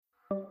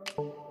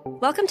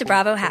Welcome to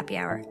Bravo Happy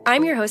Hour.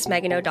 I'm your host,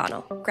 Megan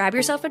O'Donnell. Grab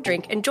yourself a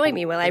drink and join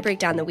me while I break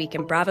down the week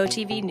in Bravo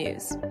TV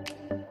news.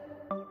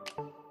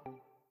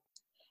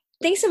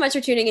 Thanks so much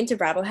for tuning into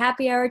Bravo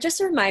Happy Hour.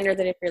 Just a reminder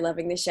that if you're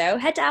loving the show,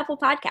 head to Apple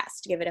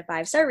Podcasts to give it a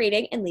 5-star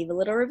rating and leave a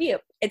little review.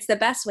 It's the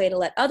best way to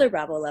let other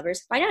Bravo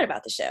lovers find out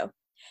about the show.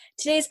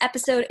 Today's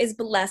episode is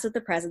blessed with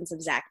the presence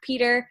of Zack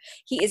Peter.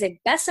 He is a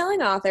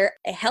best-selling author,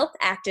 a health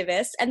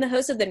activist, and the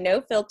host of the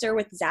No Filter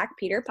with Zack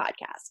Peter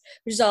podcast,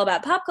 which is all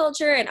about pop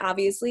culture and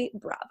obviously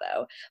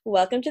Bravo.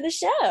 Welcome to the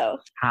show.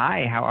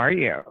 Hi, how are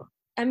you?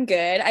 I'm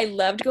good. I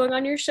loved going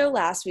on your show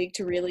last week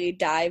to really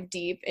dive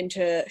deep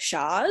into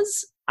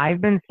Shaw's.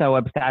 I've been so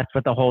obsessed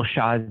with the whole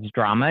Shaw's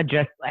drama.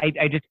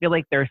 I just feel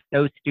like they're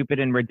so stupid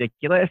and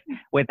ridiculous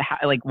with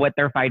what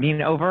they're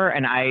fighting over,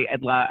 and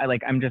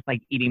I'm just like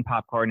eating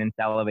popcorn and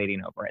salivating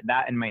over it.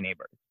 That and my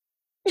neighbors.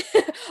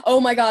 Oh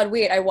my God!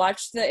 Wait, I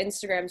watched the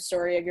Instagram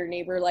story of your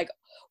neighbor. Like,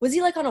 was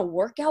he like on a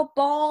workout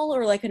ball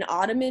or like an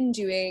ottoman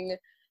doing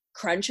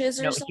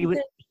crunches or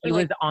something? He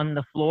was on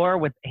the floor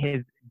with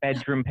his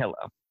bedroom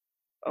pillow.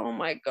 Oh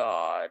my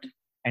God.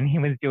 And he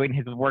was doing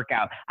his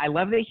workout. I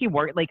love that he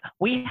worked. Like,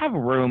 we have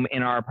room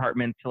in our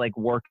apartment to like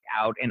work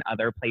out in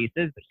other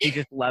places, but he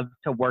just loves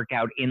to work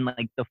out in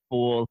like the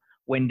full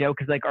window,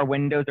 because like our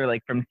windows are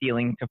like from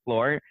ceiling to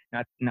floor.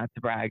 Not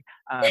to brag,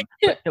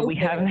 but so we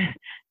have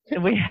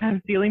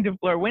ceiling to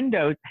floor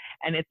windows,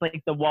 and it's like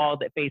the wall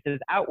that faces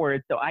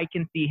outwards, so I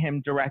can see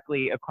him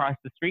directly across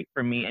the street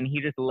from me, and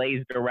he just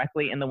lays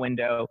directly in the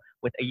window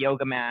with a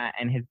yoga mat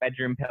and his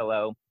bedroom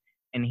pillow.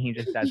 And he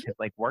just does his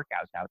like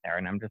workouts out there,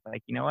 and I'm just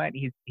like, you know what?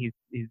 He's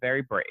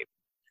very brave.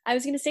 I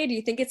was gonna say, do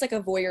you think it's like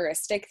a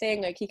voyeuristic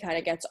thing? Like he kind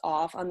of gets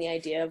off on the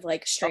idea of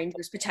like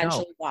strangers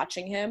potentially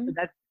watching him.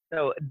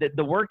 So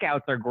the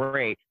workouts are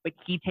great, but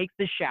he takes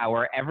the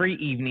shower every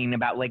evening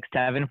about like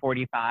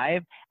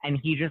 7:45, and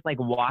he just like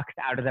walks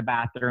out of the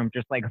bathroom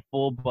just like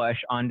full bush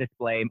on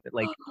display,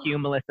 like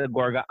cumulus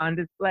Gorga on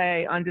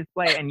display,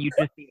 and you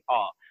just see it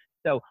all.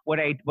 So what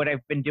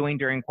I've been doing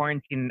during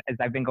quarantine is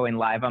I've been going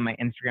live on my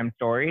Instagram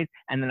stories,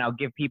 and then I'll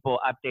give people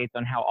updates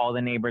on how all the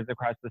neighbors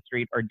across the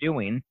street are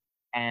doing.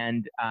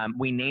 And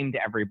we named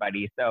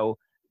everybody. So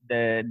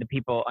the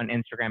people on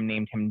Instagram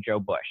named him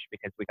Joe Bush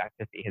because we got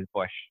to see his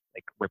bush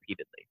like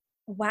repeatedly.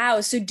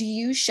 Wow. So do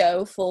you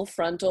show full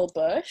frontal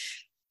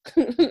bush?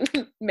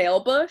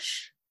 Male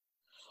bush?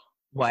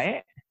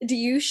 What? Do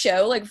you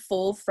show like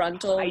full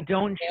frontal? I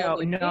don't show.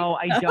 No,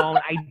 I don't.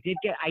 I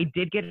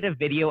did get a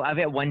video of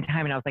it one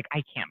time, and I was like,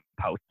 I can't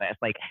post this.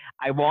 Like,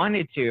 I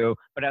wanted to,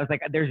 but I was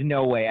like, there's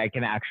no way I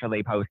can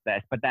actually post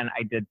this. But then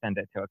I did send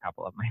it to a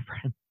couple of my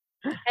friends.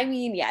 I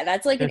mean, yeah,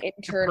 that's like just an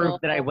internal. To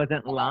prove that I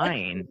wasn't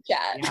lying.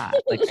 Yeah,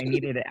 like I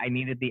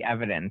needed the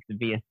evidence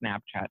via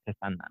Snapchat to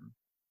send them.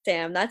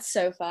 Damn, that's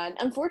so fun.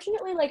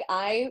 Unfortunately, like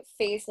I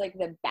face like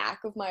the back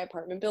of my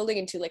apartment building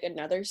into like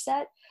another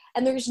set,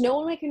 and there's no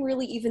one I can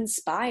really even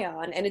spy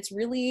on, and it's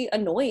really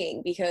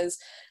annoying because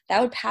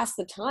that would pass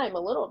the time a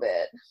little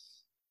bit.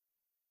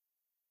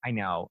 I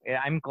know.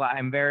 I'm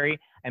glad.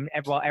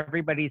 Well,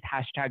 everybody's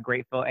hashtag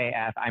grateful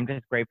AF. I'm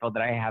just grateful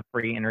that I have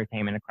free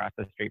entertainment across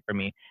the street from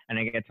me, and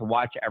I get to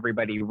watch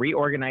everybody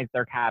reorganize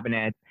their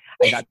cabinets.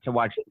 I got to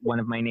watch one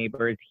of my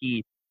neighbors.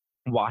 He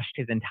washed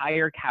his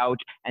entire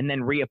couch and then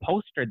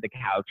reupholstered the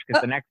couch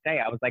because the next day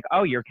I was like,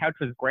 oh, your couch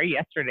was gray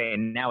yesterday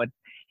and now it's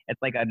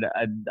like a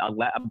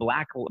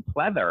black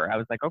pleather. I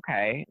was like,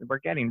 okay, we're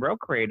getting real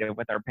creative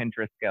with our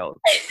Pinterest skills.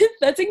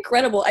 That's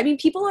incredible. I mean,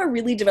 people are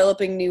really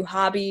developing new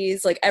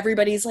hobbies. Like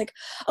everybody's like,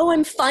 oh,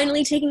 I'm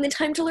finally taking the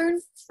time to learn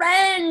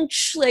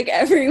French. Like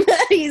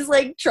everybody's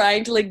like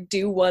trying to like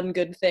do one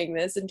good thing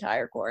this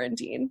entire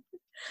quarantine.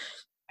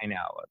 I know.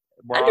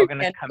 We're all going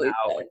to come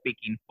out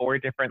speaking 4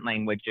 different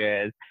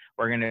languages.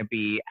 We're going to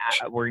be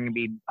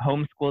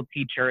homeschool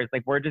teachers.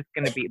 Like we're just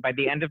going to be, by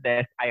the end of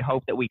this, I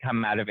hope that we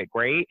come out of it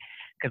great.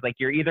 Because like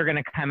you're either going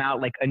to come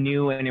out like a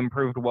new and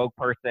improved woke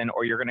person,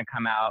 or you're going to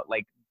come out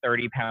like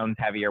 30 pounds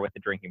heavier with a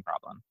drinking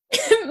problem.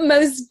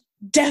 Most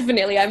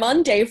definitely. I'm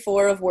on day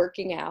 4 of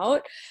working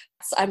out.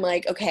 So I'm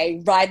like,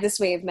 okay, ride this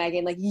wave,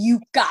 Megan. Like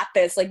you got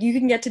this. Like you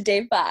can get to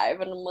day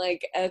 5. And I'm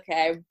like,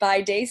 okay,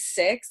 by day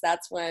 6,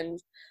 that's when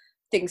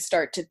things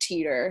start to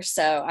teeter.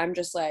 So I'm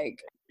just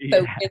like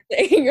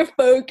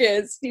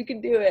focused. You can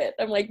do it.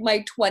 I'm like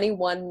my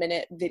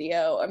 21-minute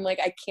video. I'm like,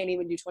 I can't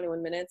even do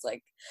 21 minutes.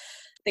 Like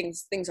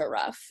things are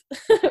rough.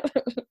 Oh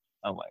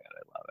my God,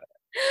 I love it.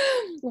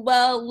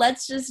 Well,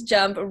 let's just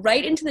jump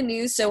right into the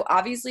news. So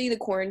obviously the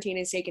quarantine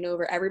has taken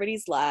over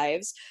everybody's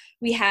lives.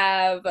 We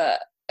have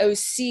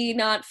OC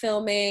not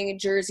filming,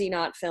 Jersey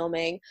not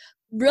filming.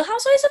 Real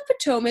Housewives of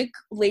Potomac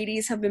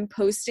ladies have been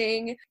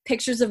posting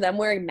pictures of them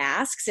wearing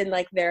masks in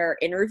like their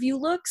interview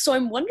looks. So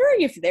I'm wondering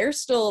if they're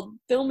still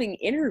filming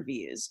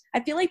interviews.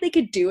 I feel like they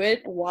could do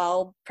it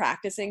while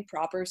practicing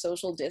proper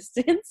social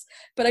distance,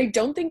 but I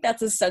don't think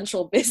that's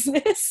essential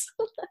business.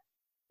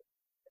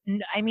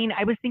 I mean,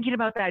 I was thinking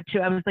about that too.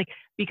 I was like,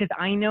 because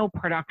I know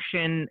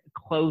production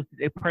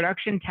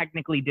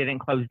technically didn't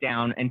close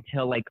down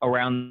until like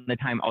around the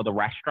time all the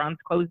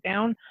restaurants closed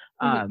down.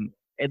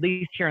 at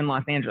least here in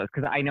Los Angeles,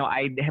 because I know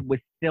I was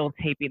still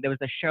taping. There was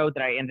a show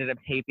that I ended up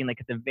taping like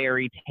at the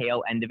very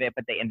tail end of it,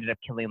 but they ended up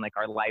killing like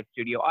our live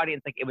studio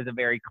audience. Like it was a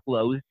very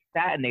closed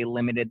set, and they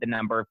limited the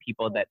number of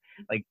people that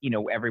like, you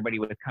know, everybody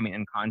was coming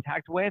in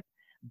contact with.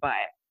 But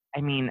I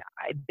mean,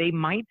 they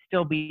might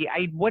still be.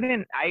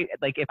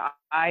 If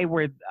I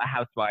were a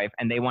housewife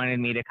and they wanted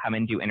me to come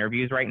and do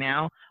interviews right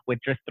now with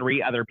just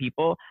 3 other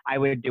people, I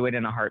would do it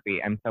in a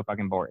heartbeat. I'm so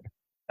fucking bored.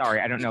 Sorry,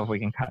 I don't know if we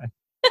can cut.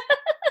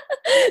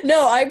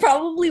 No, I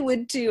probably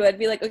would too. I'd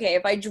be like, okay,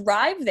 if I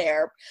drive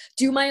there,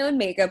 do my own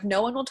makeup,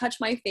 no one will touch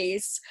my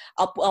face.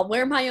 I'll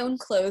wear my own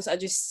clothes. I'll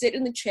just sit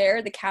in the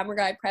chair. The camera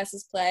guy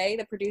presses play.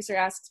 The producer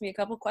asks me a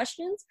couple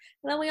questions,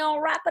 and then we all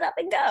wrap it up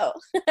and go.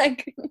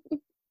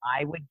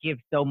 I would give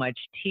so much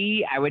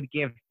tea. I would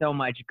give so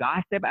much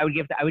gossip. I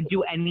would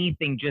do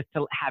anything just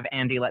to have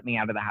Andy let me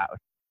out of the house.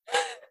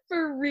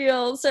 For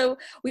real. So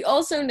we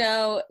also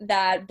know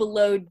that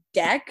Below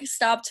Deck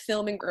stopped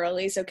filming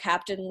early, so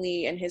Captain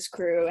Lee and his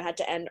crew had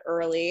to end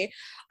early.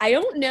 I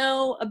don't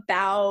know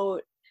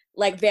about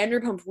like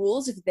Vanderpump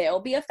Rules if they'll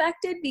be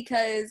affected,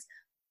 because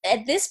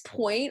at this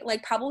point,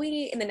 like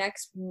probably in the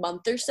next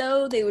month or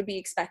so, they would be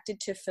expected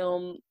to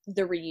film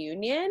the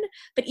reunion.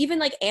 But even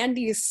like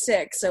Andy is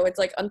sick, so it's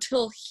like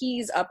until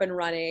he's up and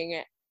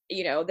running,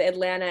 you know, the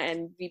Atlanta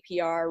and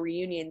VPR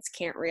reunions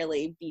can't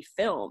really be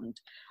filmed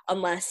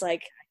unless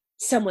like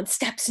someone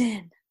steps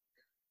in.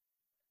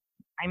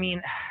 I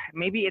mean,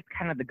 maybe it's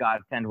kind of the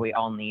godsend we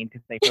all need,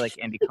 because I feel like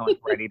Andy Cohen's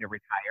ready to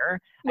retire.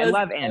 I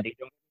love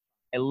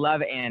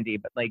Andy,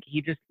 but like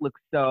he just looks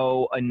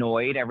so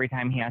annoyed every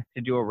time he has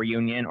to do a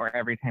reunion or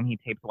every time he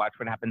tapes Watch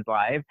What Happens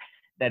Live,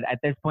 that at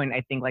this point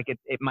I think like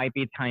it might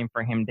be time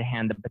for him to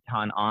hand the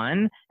baton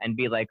on and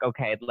be like,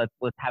 okay, let's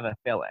have a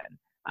fill-in.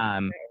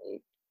 I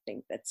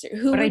think that's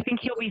true. But I think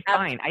he'll be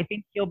fine. I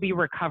think he'll be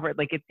recovered.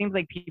 Like it seems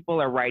like people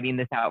are writing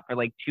this out for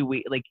like 2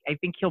 weeks. Like I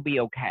think he'll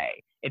be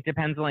okay. It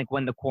depends on like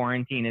when the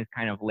quarantine is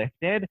kind of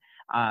lifted.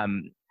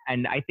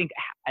 And I think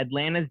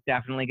Atlanta's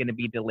definitely going to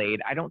be delayed.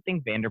 I don't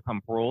think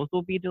Vanderpump Rules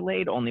will be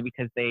delayed, only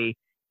because they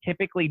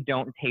typically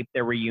don't tape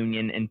their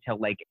reunion until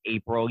like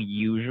April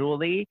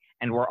usually.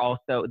 And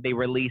they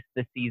release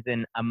the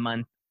season a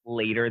month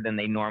later than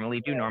they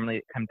normally do. Normally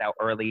it comes out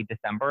early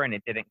December, and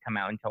it didn't come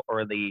out until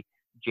early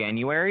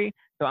January.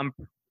 So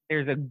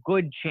there's a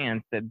good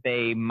chance that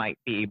they might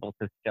be able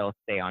to still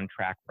stay on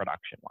track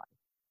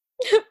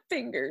production-wise.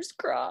 Fingers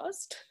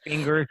crossed.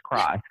 Fingers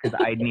crossed, because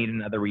I need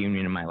another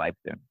reunion in my life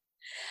soon.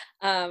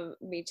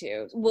 Me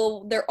too.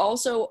 Well, there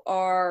also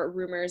are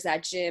rumors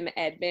that Jim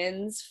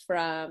Edmonds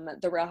from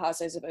The Real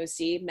Housewives of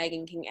OC,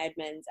 Megan King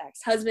Edmonds'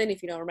 ex-husband,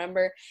 if you don't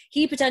remember,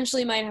 he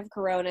potentially might have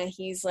corona.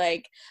 He's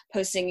like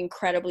posting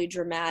incredibly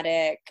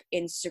dramatic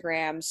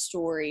Instagram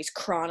stories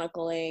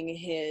chronicling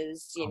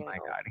his, oh my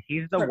God,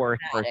 he's the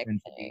worst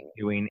person to be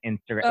doing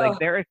Instagram. Like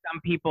there are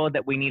some people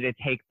that we need to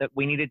take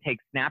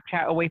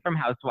Snapchat away from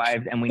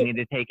housewives, and we need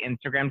to take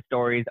Instagram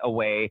stories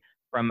away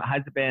from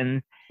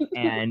husbands,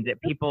 and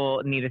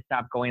people need to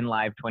stop going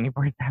live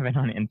 24/7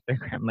 on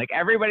Instagram. Like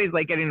everybody's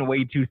like getting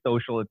way too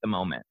social at the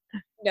moment.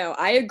 No,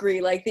 I agree.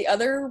 Like the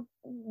other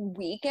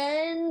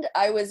weekend,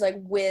 I was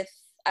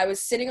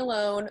sitting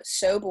alone,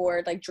 so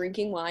bored, like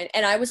drinking wine,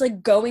 and I was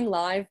like going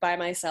live by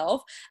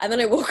myself. And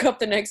then I woke up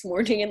the next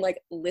morning and like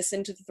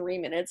listened to 3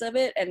 minutes of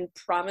it and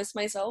promised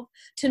myself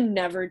to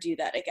never do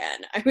that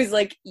again. I was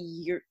like,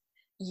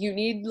 you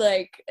need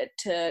like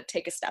to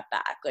take a step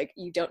back. Like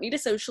you don't need to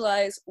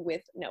socialize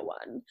with no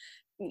one.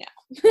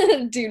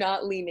 No, do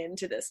not lean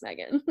into this,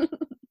 Megan.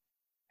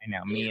 I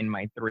know, me and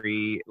my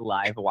 3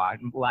 live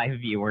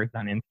viewers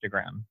on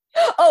Instagram.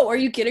 Oh, are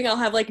you kidding? I'll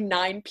have like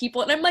 9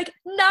 people, and I'm like,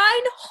 9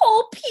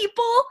 whole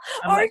people.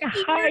 I'm like,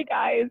 hi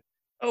guys.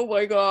 Oh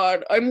my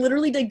God, I'm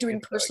literally like doing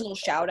personal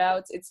shout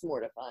outs. It's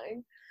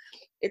mortifying.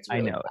 It's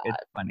really I know, bad.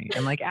 it's funny.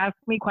 I'm like, ask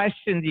me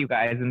questions, you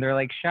guys. And they're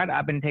like, shut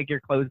up and take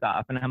your clothes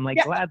off. And I'm like,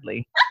 yeah.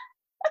 Gladly.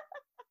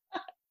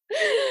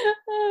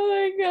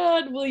 Oh my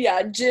God. Well,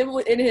 yeah, Jim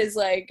in his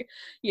like,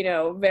 you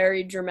know,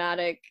 very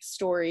dramatic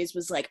stories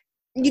was like,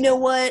 you know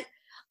what?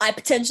 I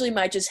potentially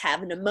might just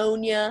have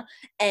pneumonia,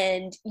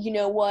 and you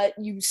know what,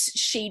 you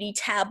shady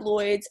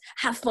tabloids,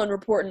 have fun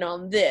reporting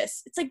on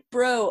this. It's like,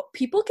 bro,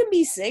 people can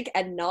be sick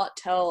and not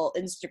tell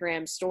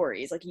Instagram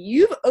stories. Like,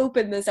 you've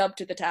opened this up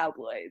to the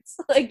tabloids.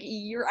 Like,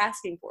 you're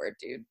asking for it,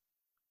 dude.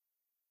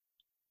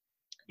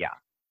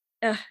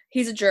 Yeah.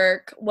 He's a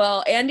jerk.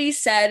 Well, Andy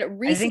said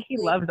recently, I think he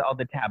loves all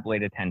the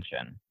tabloid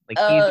attention. Like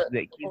he's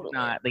totally.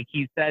 Not like,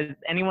 he says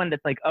anyone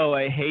that's like, oh,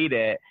 I hate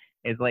it,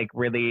 is like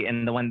really,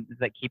 and the ones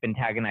that keep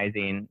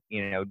antagonizing,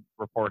 you know,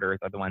 reporters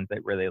are the ones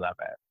that really love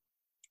it.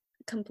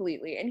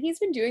 Completely. And he's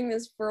been doing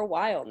this for a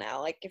while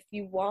now. Like, if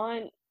you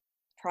want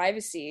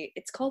privacy,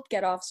 it's called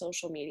get off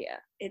social media.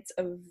 It's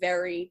a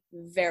very,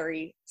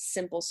 very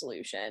simple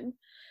solution.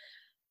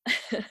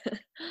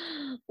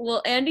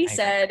 Well, Andy I agree.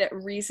 said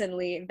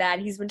recently that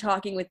he's been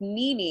talking with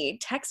Nene,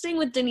 texting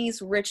with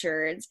Denise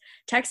Richards,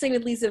 texting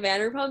with Lisa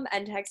Vanderpump,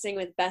 and texting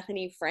with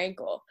Bethany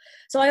Frankel.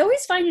 So I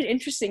always find it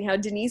interesting how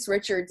Denise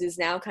Richards is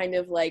now kind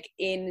of like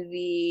in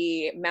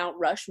the Mount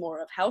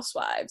Rushmore of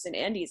housewives in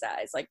Andy's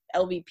eyes. Like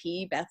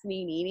LVP,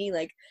 Bethany, Nene,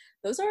 like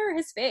those are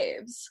his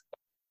faves.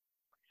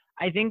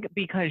 I think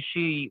because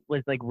she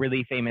was like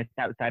really famous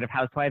outside of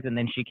Housewives and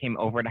then she came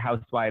over to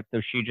Housewives, so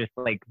she just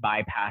like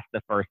bypassed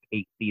the first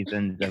 8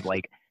 seasons of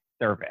like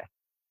service.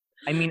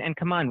 I mean, and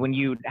come on, when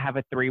you have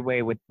a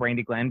three-way with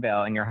Brandi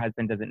Glanville and your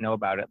husband doesn't know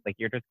about it, like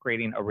you're just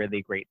creating a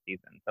really great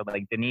season. So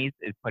like Denise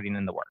is putting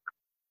in the work.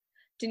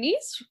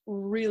 Denise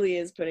really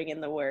is putting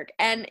in the work.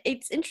 And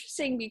it's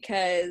interesting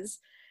because,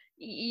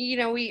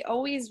 we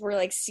always were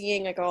like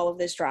seeing like all of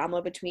this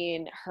drama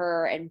between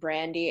her and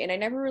Brandy, and I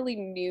never really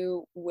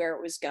knew where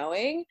it was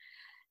going.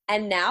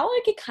 And now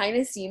like it kind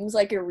of seems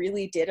like it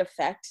really did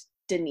affect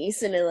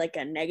Denise in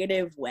a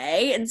negative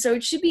way. And so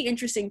it should be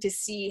interesting to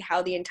see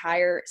how the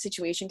entire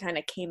situation kind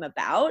of came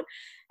about.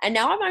 And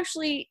now I'm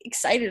actually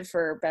excited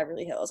for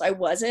Beverly Hills. I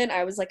was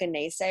like a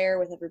naysayer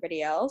with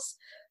everybody else,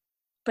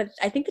 but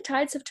I think the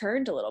tides have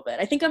turned a little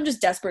bit. I think I'm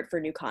just desperate for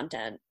new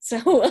content.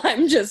 So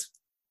I'm just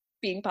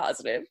being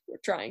positive. We're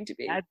trying to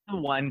be. That's the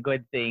one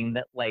good thing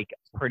that like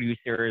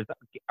producers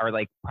are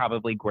like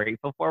probably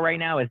grateful for right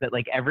now is that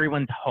like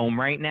everyone's home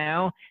right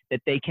now,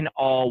 that they can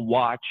all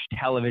watch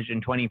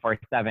television 24/7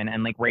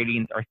 and like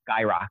ratings are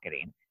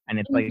skyrocketing. And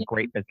it's like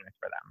great business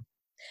for them.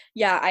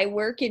 Yeah, I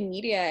work in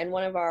media, and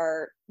one of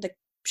the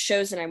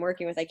shows that I'm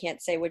working with, I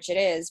can't say which it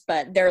is,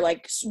 but they're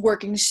like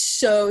working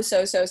so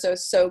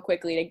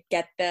quickly to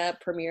get the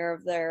premiere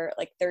of their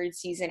like third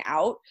season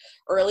out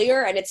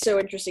earlier, and it's so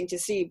interesting to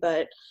see.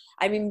 But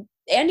I mean,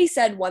 Andy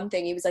said one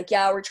thing. He was like,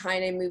 "Yeah, we're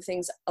trying to move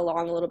things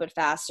along a little bit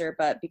faster,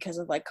 but because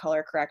of like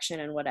color correction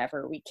and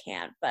whatever, we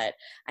can't." But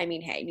I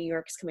mean, hey, New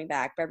York is coming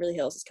back, Beverly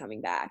Hills is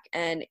coming back,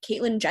 and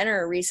Caitlyn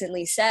Jenner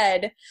recently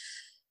said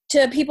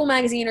to People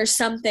Magazine or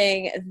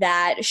something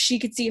that she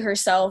could see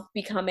herself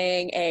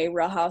becoming a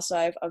Real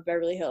Housewife of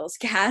Beverly Hills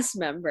cast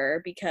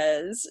member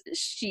because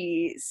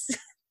she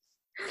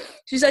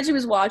said she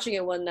was watching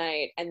it one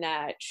night and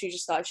that she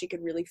just thought she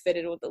could really fit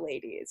in with the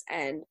ladies.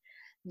 And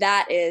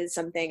that is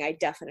something I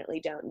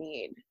definitely don't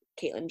need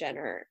Caitlyn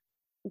Jenner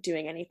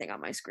doing anything on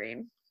my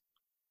screen.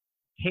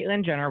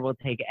 Caitlyn Jenner will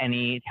take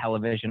any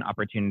television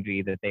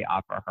opportunity that they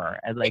offer her.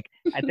 And like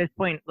at this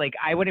point, like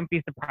I wouldn't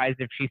be surprised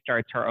if she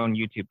starts her own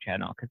YouTube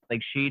channel because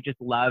like she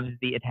just loves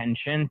the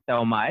attention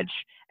so much,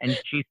 and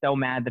she's so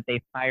mad that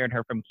they fired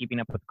her from Keeping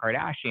Up with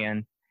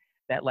Kardashians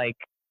that like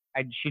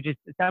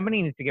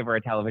somebody needs to give her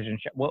a television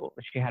show. Well,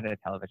 she had a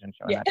television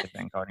show and that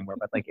didn't go anywhere,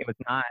 but like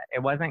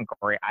it wasn't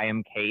great. I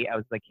Am Kate. I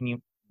was like, can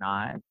you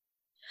not?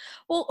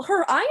 Well,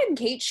 her I Am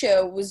Kate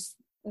show was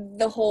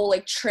the whole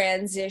like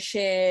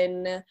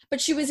transition,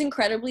 but she was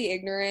incredibly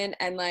ignorant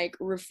and like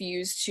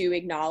refused to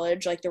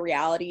acknowledge like the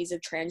realities of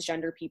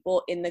transgender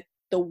people in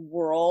the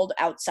world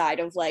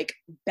outside of like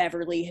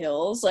Beverly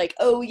Hills. Like,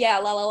 oh yeah,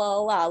 la la la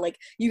la, like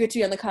you get to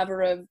be on the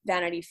cover of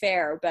Vanity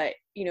Fair, but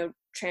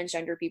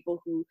transgender people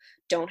who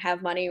don't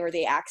have money or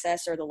the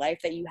access or the life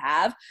that you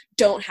have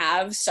don't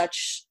have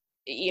such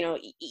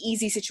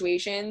easy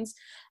situations,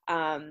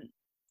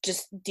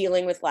 just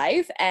dealing with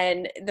life.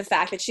 And the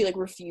fact that she like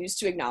refused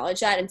to acknowledge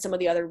that, and some of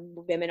the other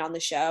women on the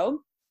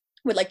show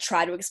would like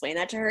try to explain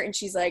that to her, and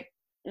she's like,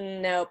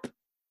 nope,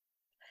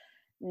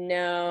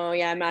 no,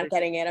 yeah, I'm not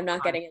getting it,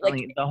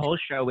 like the whole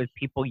show was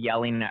people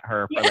yelling at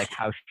her for like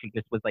how she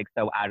just was like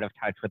so out of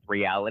touch with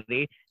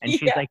reality, and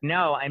she's like,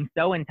 no, I'm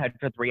so in touch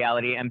with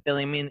reality, I'm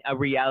filming a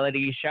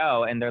reality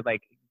show, and they're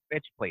like, bitch,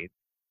 please.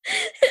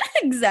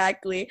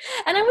 Exactly.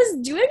 And I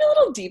was doing a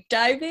little deep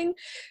diving.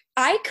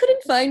 I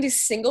couldn't find a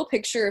single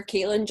picture of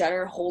Caitlyn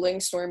Jenner holding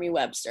Stormy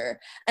Webster.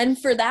 And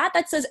for that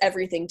says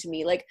everything to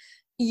me. Like,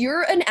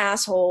 you're an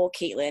asshole,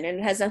 Caitlyn, and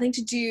it has nothing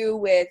to do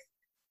with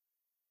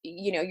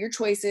your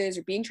choices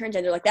or being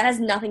transgender. Like, that has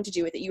nothing to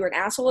do with it. You were an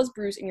asshole as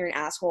Bruce and you're an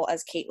asshole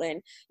as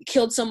Caitlyn. You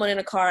killed someone in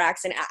a car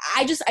accident.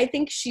 I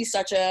think she's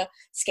such a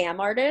scam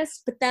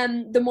artist. But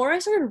then the more I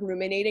started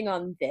ruminating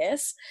on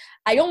this,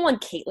 I don't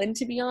want Caitlyn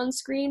to be on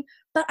screen,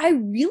 but I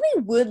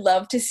really would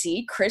love to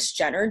see Kris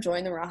Jenner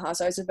join the Real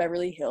Housewives of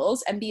Beverly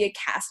Hills and be a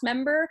cast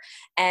member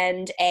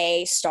and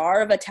a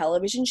star of a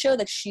television show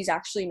that she's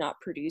actually not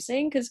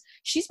producing, because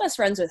she's best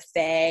friends with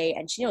Faye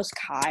and she knows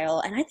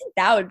Kyle. And I think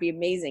that would be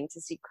amazing to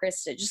see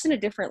Kris just in a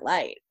different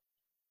light.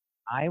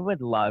 I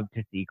would love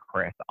to see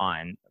Kris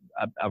on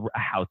a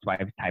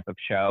Housewives type of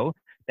show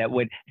that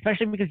would,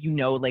 especially because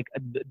like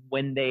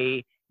when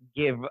they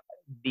give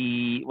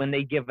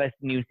us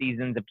new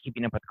seasons of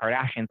Keeping Up with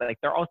Kardashians, like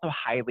they're also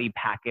highly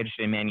packaged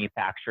and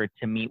manufactured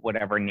to meet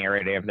whatever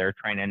narrative they're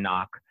trying to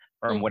knock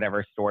from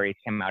whatever stories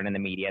came out in the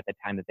media at the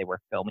time that they were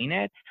filming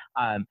it.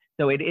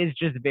 So it is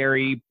just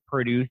very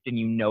produced,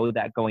 and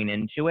that going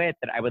into it,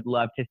 that I would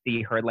love to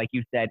see her, like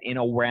you said, in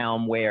a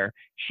realm where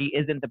she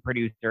isn't the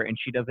producer and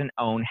she doesn't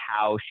own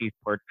how she's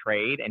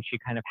portrayed, and she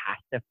kind of has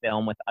to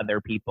film with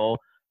other people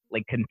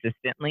like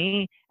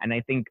consistently. And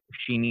I think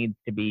they need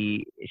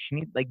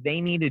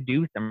to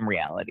do some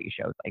reality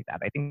shows like that.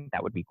 I think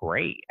that would be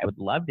great. I would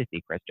love to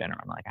see Kris Jenner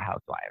on like a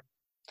Housewives.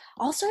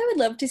 Also, I would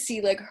love to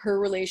see like her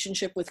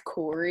relationship with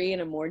Corey in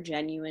a more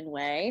genuine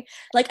way.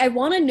 Like, I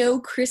want to know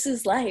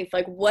Chris's life.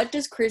 Like, what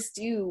does Kris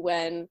do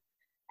when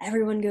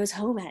everyone goes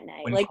home at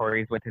night? When Like,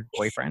 Corey's with his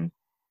boyfriend?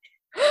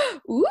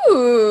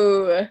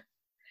 ooh,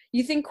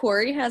 you think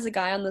Corey has a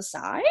guy on the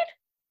side?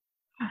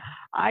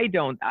 I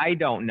don't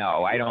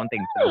know. I don't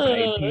think so.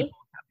 But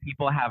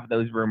people have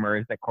those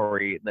rumors that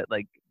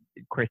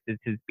Kris is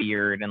his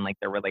beard and like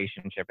their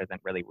relationship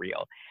isn't really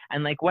real.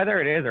 And like whether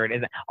it is or it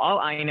isn't, all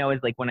I know is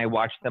like when I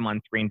watch them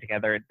on screen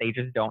together, they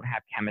just don't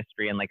have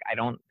chemistry, and like I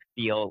don't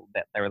feel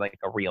that they're like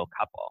a real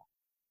couple.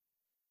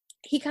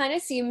 He kind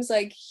of seems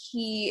like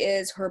he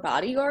is her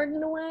bodyguard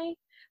in a way.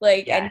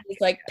 Like, Yes. and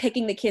he's like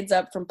picking the kids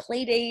up from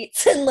play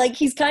dates, and like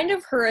he's kind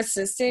of her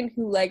assistant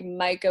who like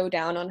might go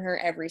down on her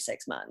every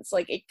 6 months.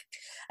 Like,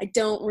 I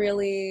don't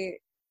really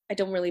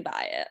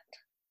buy it.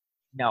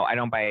 No, I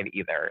don't buy it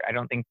either. I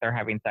don't think they're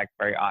having sex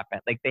very often.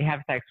 Like they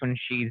have sex when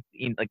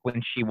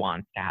when she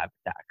wants to have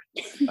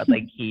sex, but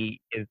like he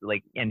is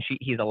like, and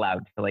he's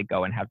allowed to like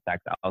go and have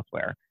sex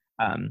elsewhere.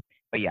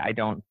 But yeah, I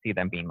don't see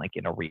them being like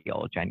in a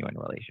real, genuine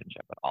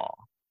relationship at all.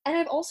 And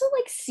I've also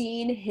like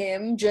seen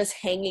him just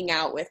hanging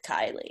out with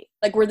Kylie,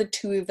 like where the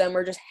two of them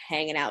are just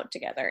hanging out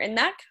together, and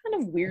that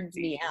kind of weirds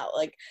me out.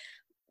 Like,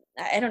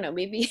 I don't know,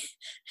 maybe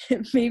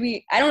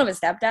I don't have a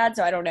stepdad,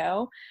 so I don't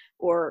know,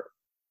 or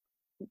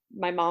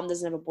my mom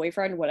doesn't have a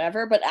boyfriend,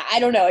 whatever, but I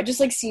don't know. It just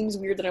like seems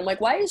weird that I'm like,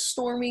 why is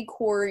Stormi,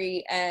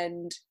 Corey,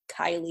 and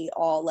Kylie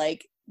all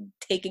like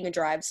taking a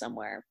drive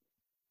somewhere?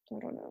 I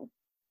don't know.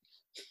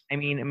 I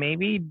mean,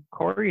 maybe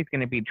Corey's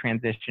going to be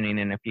transitioning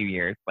in a few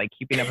years, like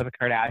Keeping Up with the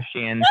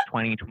Kardashians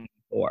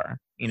 2024,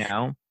 you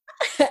know?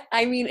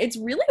 I mean, it's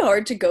really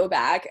hard to go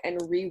back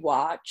and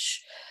rewatch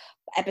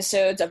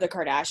episodes of the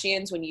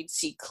Kardashians when you'd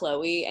see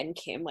Khloe and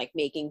Kim like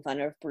making fun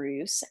of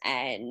Bruce,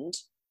 and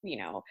you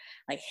know,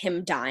 like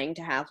him dying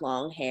to have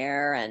long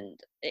hair, and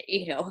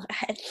you know,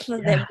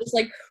 them just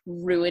like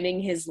ruining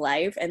his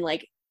life and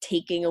like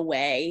taking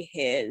away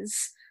his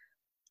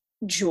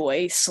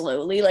joy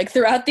slowly. Like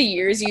throughout the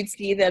years you'd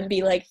see them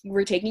be like,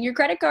 we're taking your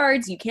credit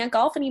cards, you can't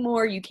golf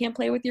anymore, you can't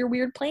play with your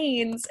weird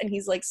planes, and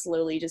he's like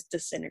slowly just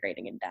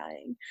disintegrating and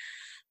dying.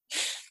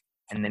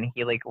 And then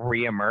he like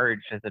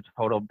reemerged as a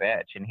total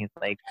bitch, and he's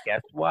like,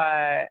 guess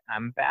what,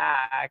 I'm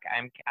back,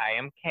 I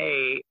am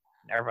Kate.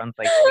 And everyone's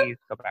like, please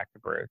go back to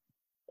Bruce.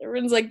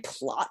 Everyone's like,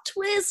 plot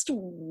twist,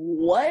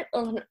 what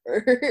on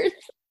earth?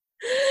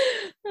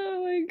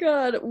 Oh my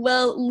god.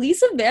 Well,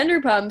 Lisa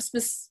Vanderpump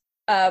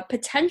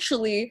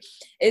potentially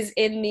is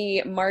in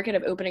the market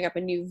of opening up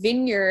a new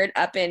vineyard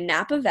up in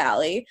Napa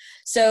Valley.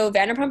 So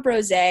Vanderpump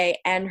Rose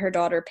and her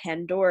daughter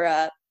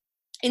Pandora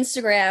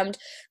Instagrammed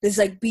this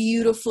like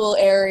beautiful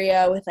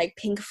area with like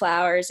pink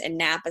flowers, and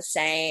Napa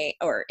saying,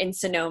 or in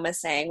Sonoma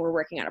saying, we're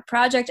working on a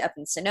project up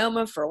in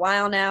Sonoma for a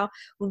while now.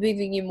 We'll be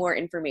giving you more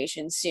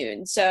information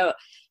soon. So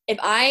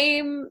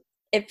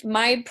if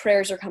my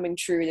prayers are coming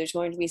true, there's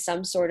going to be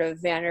some sort of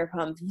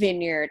Vanderpump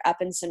vineyard up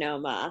in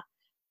Sonoma,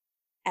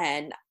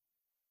 and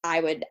I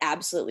would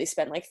absolutely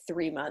spend like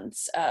 3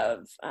 months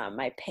of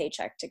my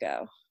paycheck to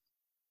go.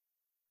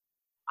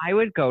 I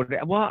would go to,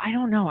 well, I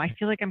don't know. I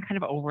feel like I'm kind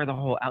of over the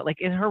whole out. Like,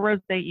 is her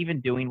rosé even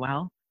doing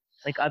well?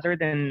 Like, other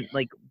than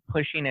like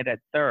pushing it at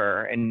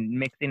Sir and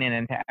mixing it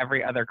into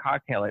every other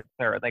cocktail at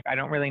Sir. Like, I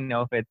don't really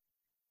know if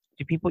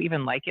do people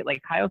even like it?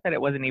 Like, Kyle said it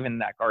wasn't even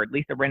that, or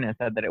Lisa Rinna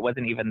said that it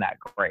wasn't even that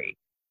great.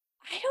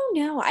 I don't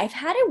know. I've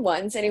had it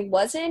once, and it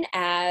wasn't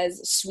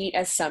as sweet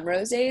as some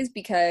rosés,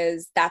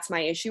 because that's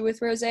my issue with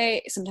rosé.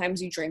 Sometimes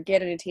you drink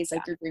it and it tastes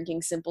like you're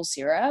drinking simple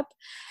syrup.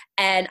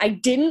 And I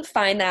didn't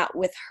find that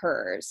with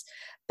hers.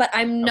 But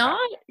I'm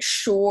not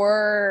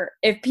sure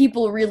if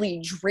people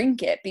really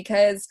drink it,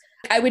 because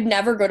I would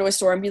never go to a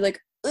store and be like,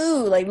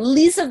 ooh, like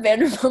Lisa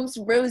Vanderpump's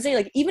rosé.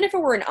 Like, even if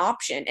it were an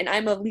option and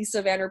I'm a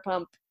Lisa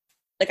Vanderpump,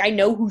 like I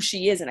know who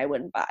she is, and I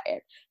wouldn't buy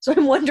it. So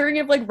I'm wondering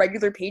if like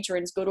regular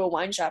patrons go to a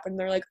wine shop and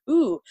they're like,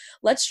 ooh,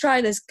 let's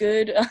try this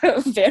good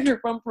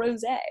Vanderpump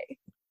rosé.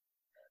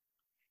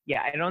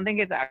 Yeah, I don't think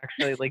it's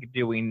actually like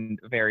doing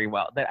very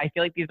well. That I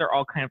feel like these are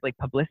all kind of like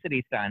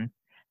publicity stunts.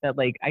 That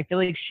like I feel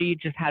like she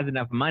just has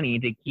enough money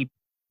to keep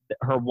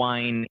her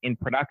wine in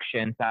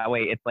production, so that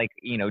way it's like,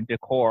 you know,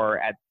 decor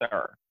at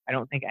Sir. I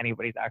don't think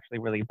anybody's actually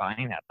really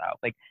buying that though.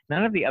 Like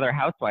none of the other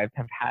housewives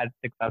have had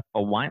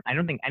successful wine. I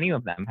don't think any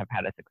of them have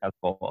had a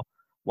successful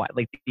wine.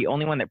 Like the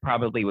only one that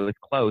probably was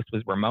close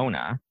was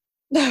Ramona.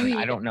 Oh, yeah.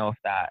 I don't know if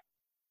that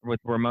was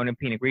Ramona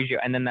Pinot Grigio,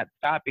 and then that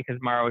stopped because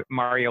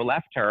Mario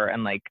left her,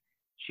 and like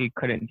she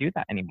couldn't do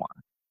that anymore.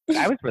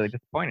 I was really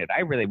disappointed.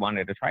 I really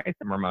wanted to try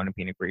some Ramona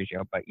Pinot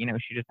Grigio, but you know,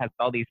 she just has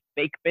all these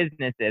fake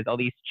businesses, all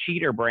these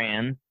cheater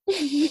brands.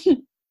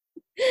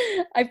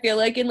 I feel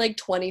like in like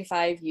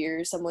 25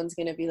 years, someone's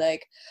going to be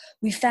like,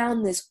 we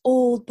found this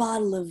old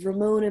bottle of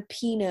Ramona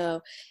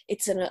Pinot.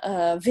 It's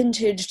a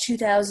vintage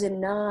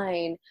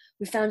 2009.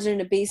 We found it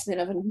in a basement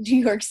of a New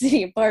York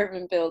City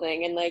apartment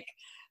building. And like,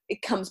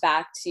 it comes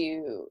back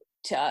to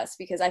us,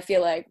 because I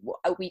feel like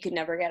we could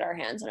never get our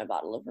hands on a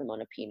bottle of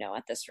Ramona Pinot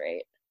at this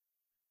rate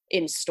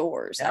in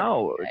stores.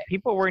 No,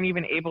 people weren't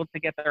even able to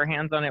get their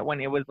hands on it when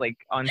it was like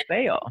on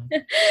sale.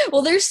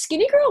 Well, there's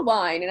Skinny Girl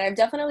wine, and I've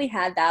definitely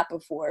had that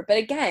before. But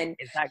again,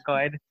 is that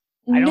good?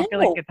 I don't feel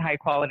like it's high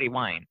quality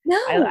wine. No,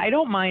 I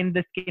don't mind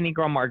the Skinny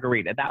Girl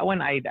margarita. That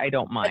one I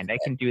don't mind. I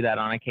can do that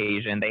on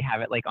occasion. They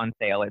have it like on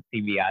sale at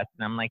CVS,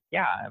 and I'm like,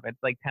 yeah, if it's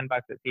like $10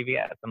 at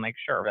CVS, I'm like,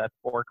 sure, that's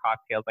 4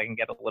 cocktails. I can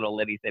get a little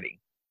litty city.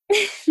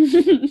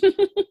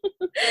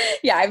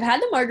 Yeah, I've had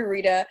the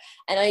margarita,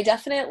 and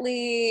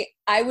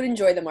I would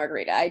enjoy the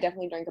margarita. I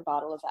definitely drank a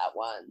bottle of that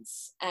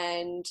once.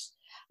 And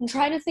I'm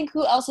trying to think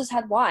who else has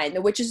had wine.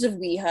 The Witches of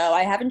WeHo.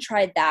 I haven't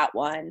tried that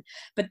one,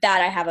 but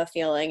that I have a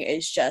feeling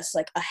is just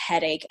like a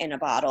headache in a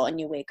bottle, and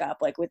you wake up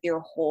like with your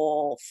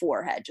whole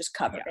forehead just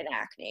covered in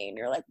acne, and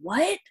you're like,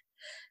 what?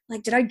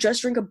 Like, did I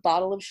just drink a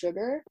bottle of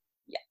sugar?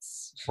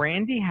 Yes.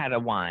 Brandy had a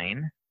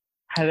wine.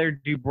 Heather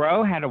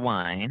Dubrow had a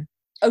wine.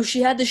 Oh,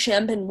 she had the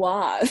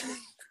champenoise.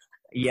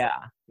 Yeah.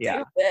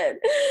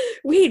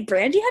 Wait,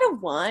 Brandy had a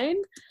wine?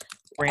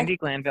 Brandy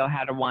Glanville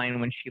had a wine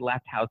when she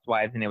left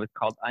Housewives, and it was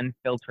called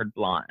Unfiltered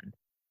Blonde.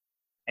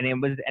 And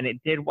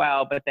it did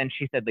well, but then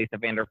she said Lisa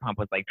Vanderpump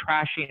was like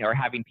trashing or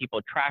having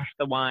people trash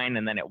the wine,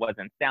 and then it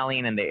wasn't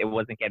selling, and it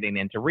wasn't getting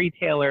into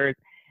retailers.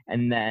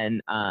 And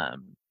then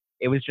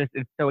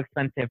it's so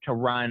expensive to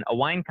run a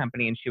wine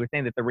company. And she was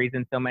saying that the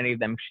reason so many of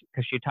them,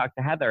 because she talked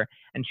to Heather,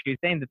 and she was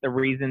saying that the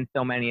reason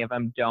so many of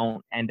them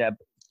don't end up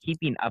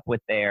keeping up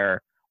with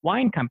their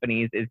wine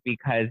companies is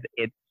because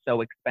it's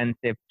so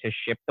expensive to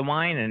ship the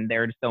wine, and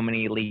there's so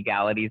many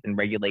legalities and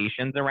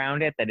regulations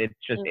around it that it's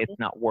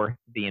not worth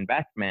the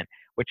investment,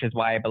 which is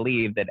why I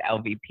believe that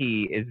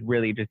LVP is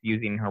really just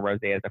using her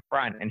rosé as a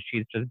front, and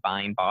she's just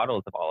buying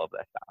bottles of all of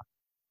this stuff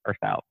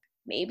herself.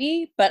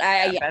 Maybe, but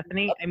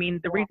Bethany, I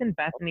mean, the reason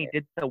Bethany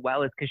did so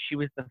well is because she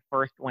was the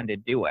first one to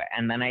do it.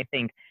 And then I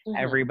think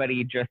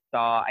everybody just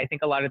saw, I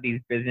think a lot of these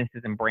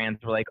businesses and brands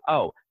were like,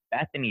 oh,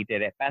 Bethany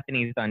did it.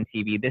 Bethany's on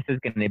TV. This is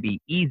going to be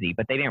easy.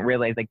 But they didn't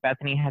realize like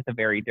Bethany has a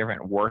very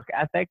different work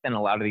ethic than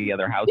a lot of the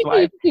other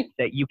housewives,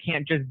 that you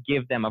can't just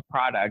give them a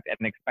product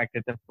and expect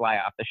it to fly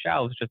off the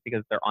shelves just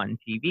because they're on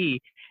TV.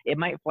 It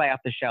might fly off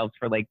the shelves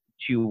for like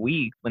 2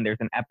 weeks when there's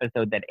an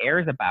episode that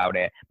airs about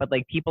it, but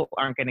like people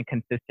aren't going to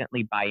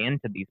consistently buy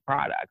into these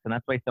products. And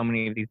that's why so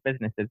many of these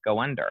businesses go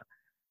under.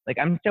 Like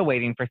I'm still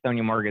waiting for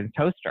Sonia Morgan's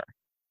toaster.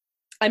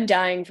 I'm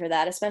dying for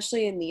that,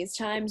 especially in these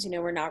times. You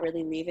know, we're not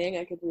really leaving.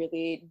 I could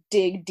really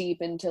dig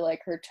deep into like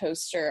her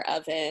toaster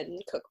oven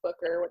cookbook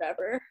or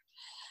whatever.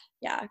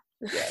 Yeah.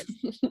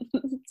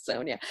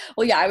 Sonia.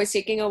 Well, yeah, I was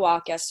taking a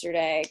walk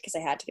yesterday because I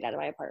had to get out of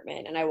my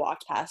apartment, and I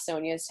walked past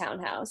Sonia's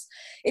townhouse.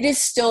 It is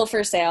still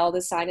for sale.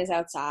 The sign is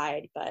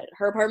outside, but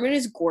her apartment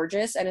is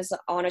gorgeous and is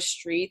on a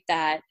street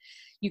that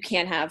you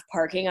can't have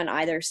parking on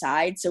either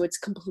side. So it's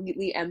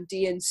completely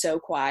empty and so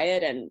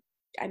quiet. And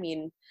I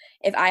mean,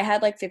 if I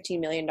had like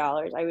 $15 million,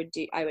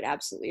 I would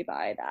absolutely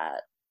buy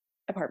that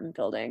apartment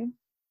building.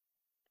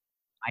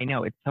 I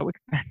know, it's so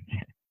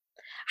expensive.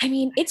 I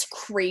mean, it's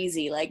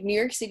crazy. Like New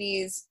York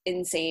City is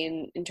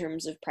insane in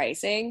terms of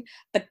pricing,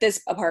 but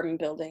this apartment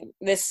building,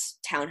 this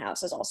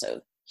townhouse is also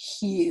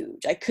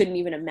huge. I couldn't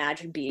even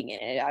imagine being in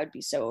it. I would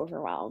be so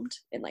overwhelmed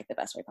in like the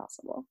best way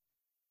possible.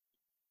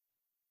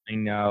 I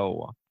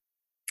know.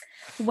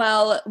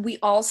 Well, we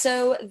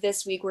also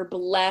this week were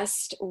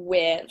blessed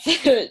with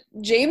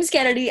James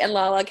Kennedy and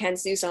Lala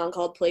Kent's new song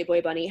called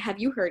Playboy Bunny. Have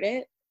you heard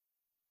it?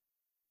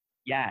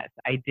 Yes,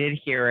 I did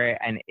hear it,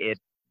 and it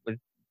was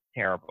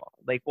terrible.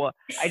 Like, well,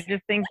 I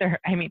just think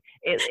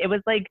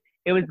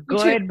it was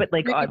good, but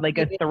like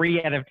a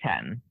 3 out of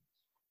 10.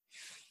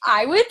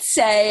 I would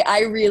say I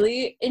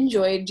really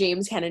enjoyed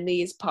James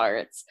Kennedy's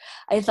parts.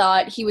 I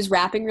thought he was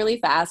rapping really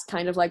fast,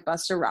 kind of like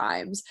Busta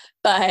Rhymes,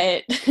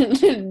 but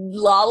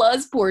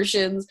Lala's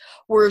portions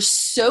were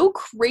so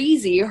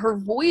crazy. Her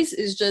voice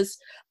is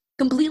just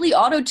completely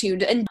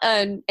auto-tuned,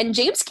 and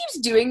James keeps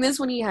doing this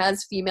when he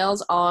has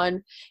females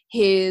on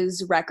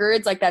his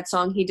records, like that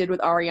song he did with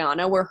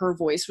Ariana where her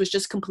voice was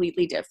just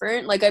completely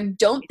different. Like I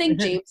don't think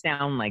James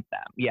sound like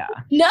them. Yeah.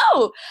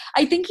 No,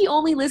 I think he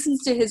only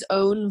listens to his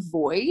own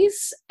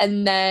voice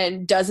and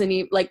then doesn't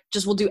even like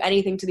just will do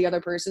anything to the other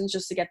persons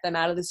just to get them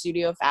out of the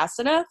studio fast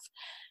enough.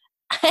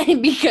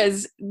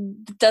 Because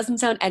it doesn't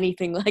sound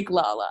anything like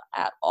Lala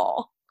at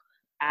all.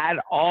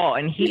 At all.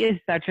 And he is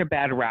such a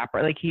bad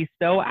rapper. Like he's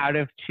so out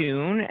of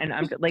tune, and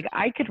I'm like,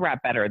 I could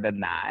rap better than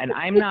that. And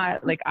I'm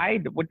not like,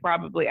 I'm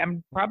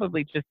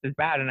probably just as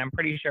bad, and I'm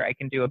pretty sure I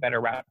can do a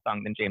better rap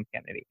song than James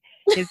Kennedy.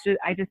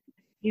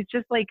 He's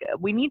just like,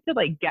 we need to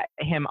like get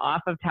him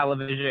off of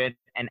television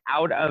and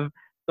out of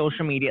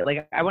social media.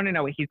 Like I want to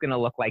know what he's going to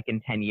look like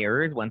in 10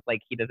 years once like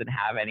he doesn't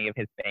have any of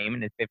his fame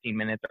and his 15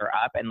 minutes are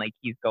up, and like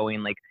he's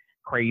going like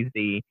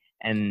crazy.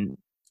 And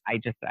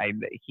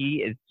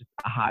he is just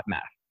a hot mess.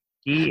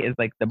 He is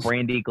like the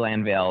Brandy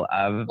Glanville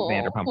of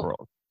Vanderpump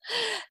Rules.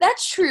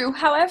 That's true.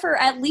 However,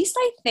 at least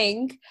I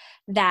think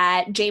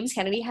that James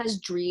Kennedy has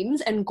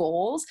dreams and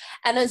goals.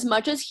 And as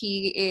much as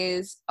he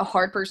is a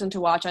hard person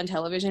to watch on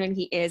television and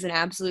he is an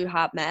absolute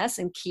hot mess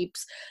and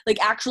keeps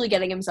like actually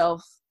getting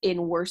himself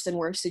in worse and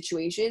worse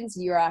situations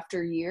year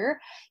after year,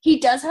 he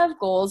does have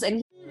goals.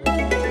 And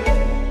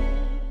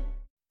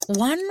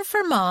one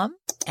for mom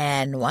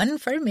and one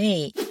for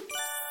me.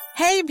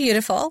 Hey,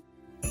 beautiful.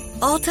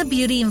 Ulta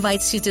Beauty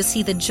invites you to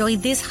see the joy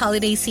this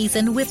holiday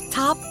season with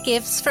top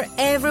gifts for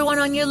everyone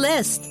on your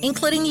list,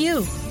 including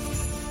you.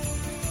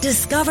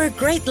 Discover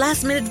great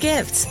last-minute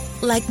gifts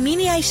like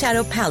mini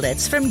eyeshadow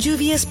palettes from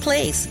Juvia's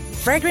Place,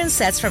 fragrance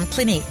sets from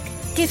Clinique,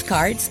 gift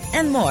cards,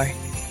 and more.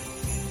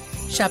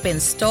 Shop in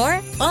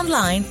store,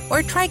 online,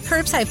 or try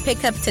curbside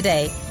pickup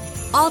today.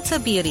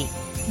 Ulta Beauty.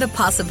 The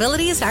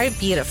possibilities are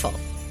beautiful.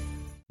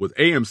 With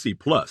AMC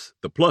Plus,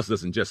 the plus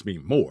doesn't just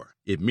mean more,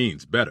 it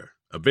means better.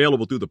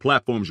 Available through the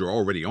platforms you're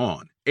already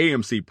on,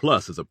 AMC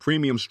Plus is a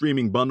premium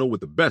streaming bundle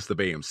with the best of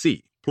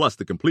AMC, plus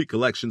the complete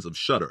collections of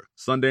Shudder,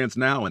 Sundance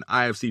Now, and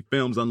IFC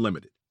Films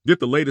Unlimited.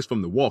 Get the latest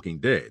from The Walking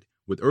Dead,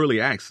 with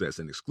early access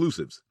and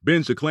exclusives.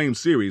 Binge acclaimed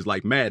series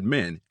like Mad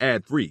Men,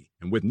 ad-free,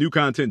 and with new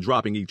content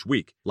dropping each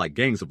week, like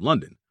Gangs of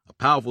London, a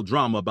powerful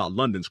drama about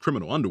London's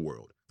criminal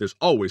underworld. There's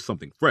always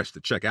something fresh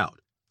to check out.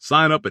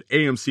 Sign up at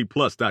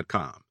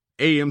amcplus.com.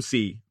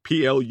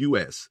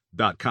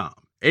 amcplus.com.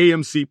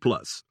 AMC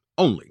Plus.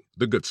 Only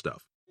the good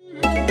stuff.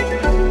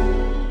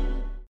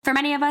 For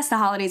many of us, the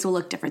holidays will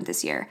look different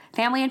this year.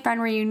 Family and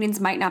friend reunions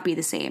might not be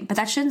the same, but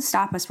that shouldn't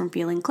stop us from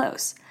feeling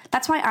close.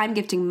 That's why I'm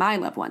gifting my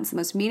loved ones the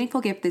most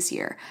meaningful gift this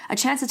year, a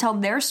chance to tell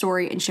their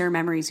story and share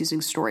memories using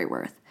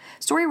Storyworth.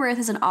 Storyworth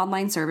is an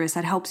online service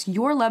that helps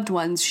your loved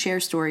ones share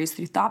stories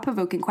through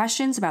thought-provoking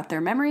questions about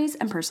their memories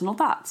and personal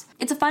thoughts.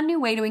 It's a fun new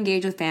way to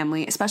engage with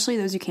family, especially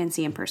those you can't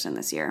see in person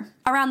this year.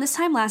 Around this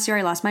time last year,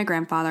 I lost my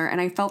grandfather,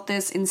 and I felt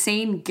this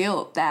insane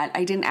guilt that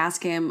I didn't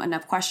ask him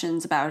enough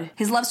questions about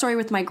his love story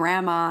with my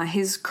grandma,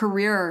 his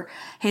career,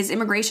 his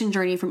immigration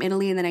journey from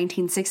Italy in the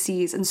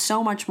 1960s, and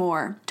so much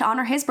more. To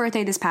honor his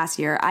birthday this past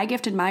year, I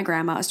gifted my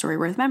grandma a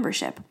Storyworth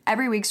membership.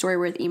 Every week,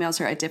 Storyworth emails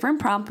her a different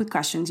prompt with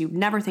questions you'd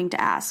never think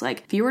to ask,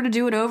 like, if you were to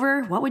do it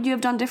over, what would you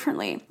have done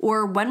differently?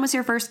 Or when was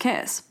your first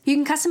kiss? You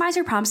can customize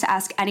your prompts to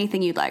ask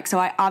anything you'd like, so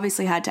I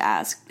obviously had to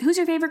ask, who's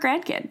your favorite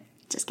grandkid?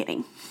 Just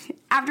kidding.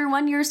 After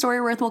 1 year,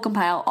 Storyworth will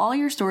compile all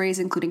your stories,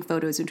 including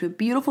photos, into a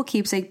beautiful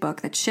keepsake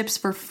book that ships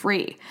for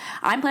free.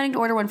 I'm planning to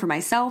order one for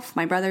myself,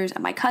 my brothers,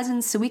 and my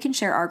cousins so we can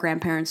share our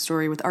grandparents'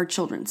 story with our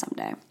children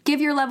someday.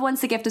 Give your loved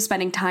ones the gift of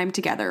spending time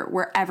together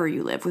wherever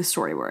you live with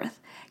Storyworth.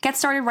 Get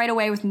started right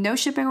away with no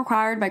shipping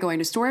required by going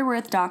to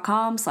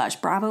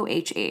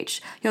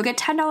storyworth.com/bravohh. You'll get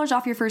 $10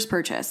 off your first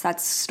purchase.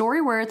 That's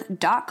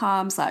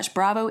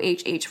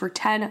storyworth.com/bravohh for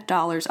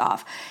 $10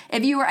 off.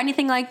 If you are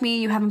anything like me,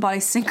 you haven't bought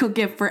a single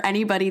gift for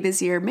anybody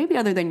this year, maybe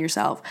other than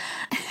yourself.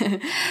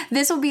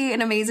 This will be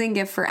an amazing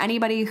gift for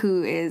anybody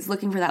who is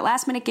looking for that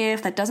last minute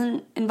gift that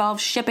doesn't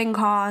involve shipping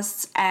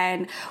costs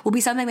and will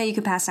be something that you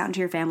can pass down to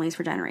your families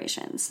for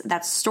generations.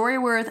 That's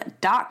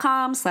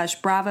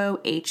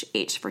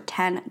storyworth.com/bravohh for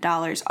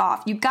 $10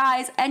 off. You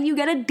guys, and you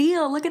get a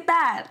deal. Look at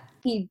that.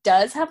 He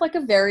does have like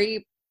a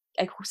very,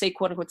 I say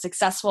quote unquote,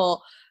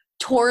 successful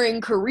touring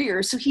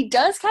career. So he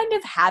does kind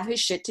of have his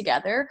shit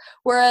together.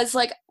 Whereas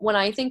like when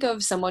I think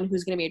of someone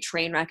who's going to be a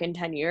train wreck in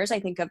 10 years, I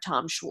think of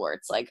Tom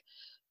Schwartz, like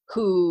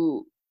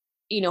who,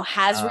 you know,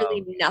 has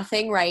really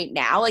nothing right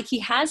now. Like he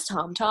has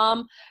Tom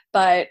Tom,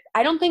 but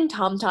I don't think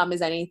Tom Tom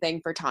is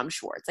anything for Tom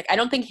Schwartz. Like I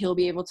don't think he'll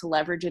be able to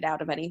leverage it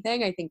out of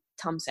anything. I think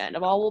Tom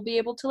Sandoval will be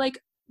able to like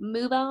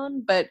move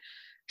on, but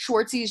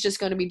Schwartzy is just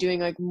going to be doing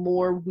like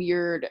more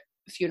weird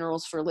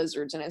funerals for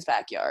lizards in his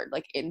backyard,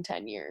 like in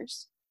 10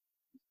 years.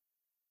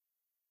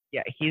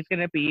 Yeah,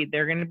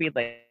 they're gonna be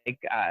like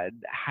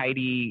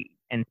Heidi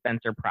and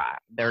Spencer Pratt.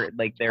 They're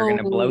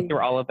gonna blow through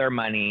all of their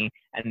money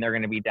and they're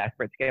gonna be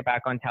desperate to get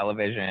back on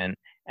television,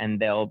 and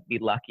they'll be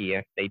lucky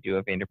if they do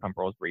a Vanderpump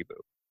Rules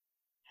reboot.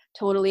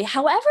 Totally.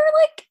 However,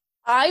 like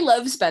I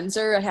love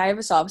Spencer. I have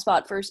a soft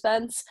spot for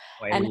Spence.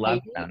 I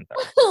love Spencer.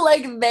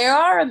 Like they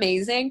are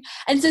amazing.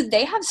 And so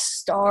they have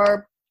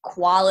star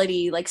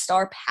quality, like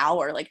star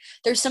power. Like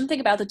there's something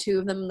about the two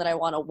of them that I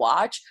want to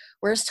watch.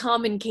 Whereas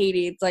Tom and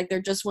Katie, it's like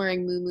they're just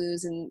wearing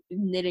muumuus and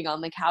knitting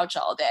on the couch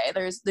all day.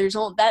 There's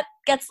all that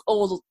gets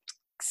old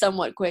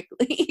somewhat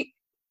quickly.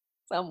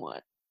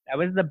 Somewhat. That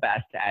was the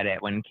best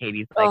edit when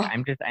Katie's like,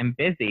 I'm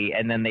busy,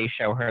 and then they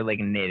show her like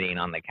knitting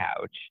on the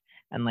couch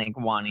and like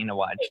wanting to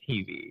watch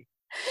TV.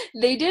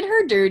 They did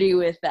her dirty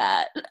with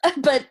that,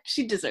 but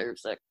she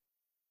deserves it.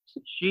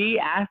 She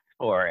asked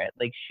for it.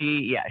 Like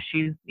I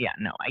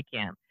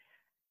can't.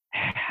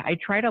 I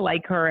try to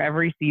like her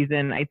every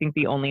season. I think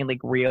the only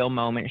like real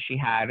moment she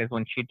had is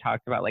when she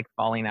talked about like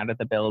falling out of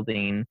the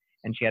building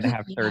and she had to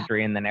have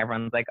surgery, and then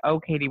everyone's like,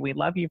 oh, Katie, we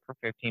love you for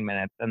 15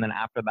 minutes. And then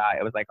after that,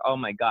 it was like, oh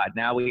my God,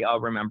 now we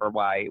all remember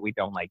why we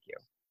don't like you.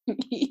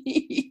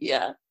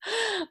 Yeah,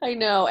 I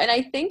know. And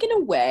I think in a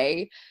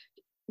way,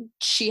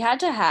 she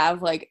had to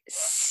have like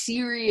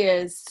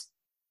serious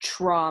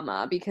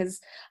trauma, because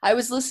I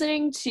was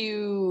listening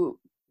to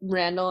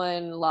Randall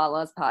and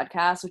Lala's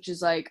podcast, which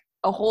is like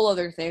a whole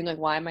other thing. Like,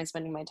 why am I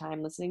spending my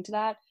time listening to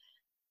that?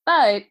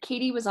 But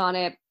Katie was on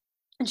it,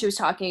 and she was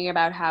talking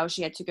about how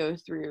she had to go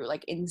through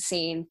like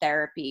insane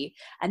therapy,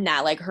 and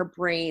that like her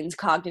brain's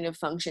cognitive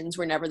functions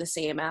were never the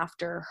same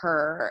after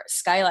her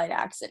skylight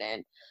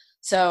accident.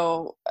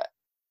 So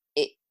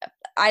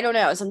I don't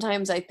know.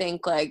 Sometimes I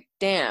think like,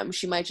 damn,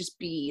 she might just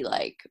be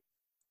like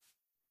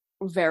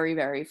very,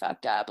 very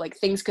fucked up. Like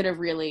things could have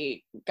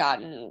really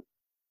gotten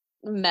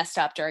messed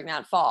up during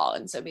that fall,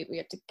 and so maybe we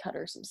have to cut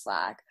her some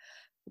slack.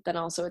 But then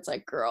also it's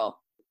like, girl,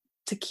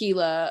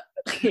 tequila.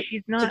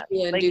 She's not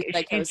like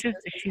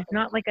she's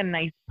not like a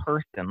nice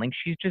person. Like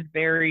she's just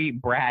very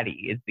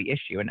bratty is the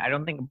issue, and I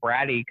don't think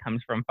bratty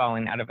comes from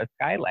falling out of a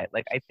skylight.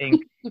 Like I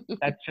think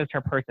that's just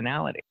her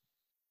personality.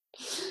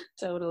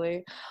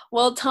 Totally.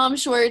 Well, Tom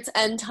Schwartz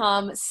and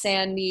Tom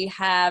Sandy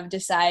have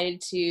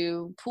decided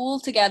to pool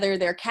together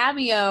their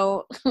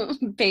Cameo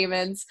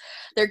payments,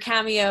 their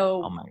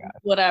Cameo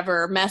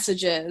whatever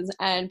messages,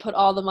 and put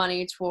all the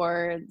money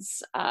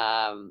towards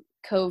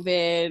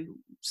COVID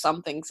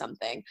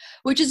something,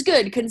 which is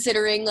good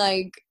considering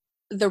like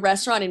the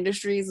restaurant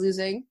industry is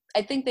losing,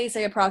 I think they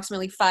say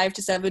approximately 5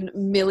 to 7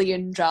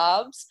 million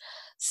jobs.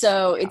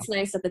 So it's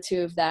nice that the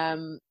two of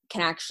them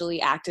can actually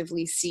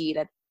actively see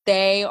that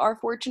they are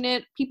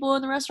fortunate people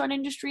in the restaurant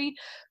industry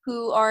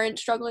who aren't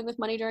struggling with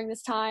money during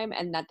this time,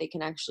 and that they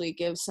can actually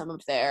give some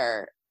of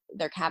their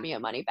Cameo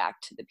money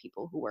back to the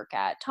people who work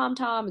at Tom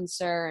Tom and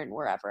Sir and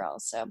wherever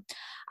else. So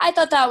I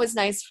thought that was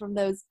nice from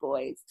those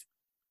boys.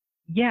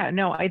 Yeah,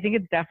 no, I think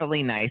it's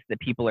definitely nice that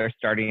people are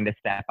starting to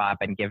step up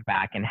and give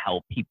back and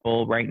help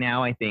people right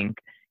now. I think,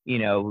 you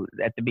know,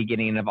 at the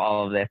beginning of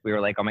all of this, we were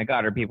like, oh my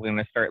God, are people going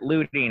to start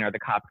looting? Are the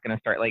cops going to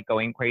start like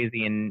going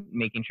crazy and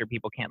making sure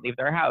people can't leave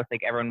their house?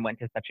 Like everyone went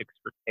to such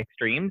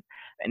extremes,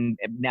 and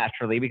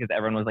naturally because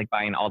everyone was like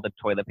buying all the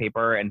toilet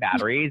paper and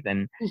batteries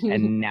and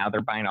now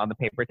they're buying all the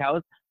paper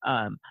towels.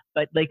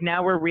 But like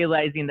now we're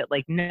realizing that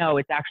like, no,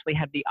 it's actually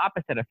had the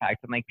opposite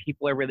effect, and like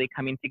people are really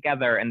coming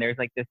together, and there's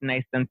like this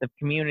nice sense of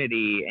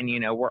community, and, you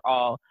know, we're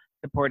all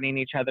supporting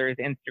each other's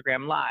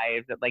Instagram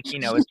lives. That like, you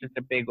know, it's just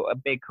a big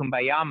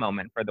kumbaya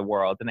moment for the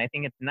world, and I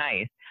think it's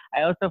nice.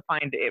 I also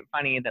find it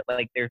funny that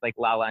like there's like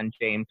Lala and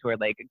James who are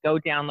like, go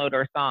download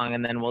our song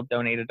and then we'll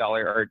donate $1,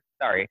 or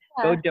sorry,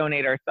 go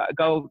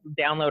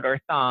download our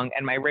song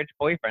and my rich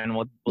boyfriend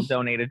will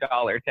donate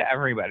 $1 to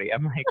everybody.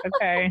 I'm like,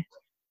 okay.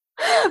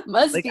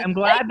 Must like be I'm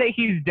glad that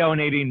he's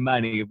donating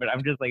money, but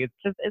I'm just like, it's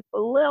a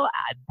little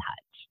odd touch.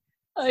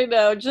 I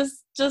know,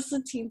 just a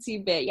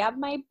teensy bit. Yeah,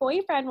 my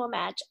boyfriend will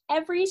match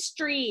every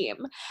stream.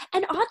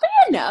 And oddly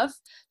enough,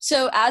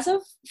 so as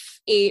of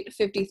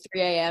 8:53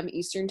 a.m.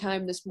 Eastern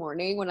time this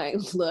morning, when I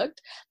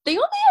looked, they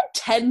only had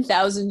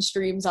 10,000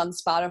 streams on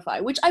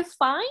Spotify, which I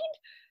find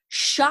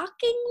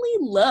shockingly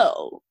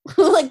low.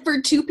 Like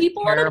for two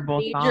people Terrible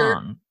on a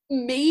song.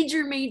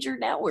 major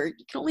network,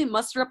 you can only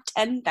muster up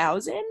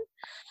 10,000.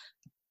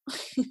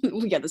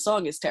 Yeah, the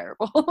song is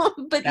terrible.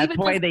 But that's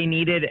why they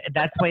needed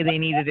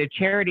a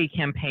charity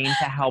campaign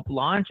to help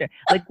launch it.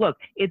 Like, look,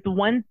 it's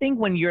one thing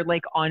when you're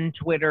like on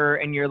Twitter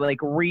and you're like,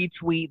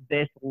 retweet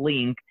this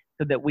link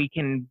so that we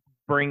can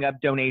bring up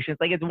donations.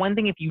 Like, it's one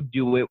thing if you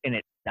do it and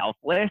it's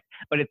selfless,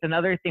 but it's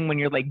another thing when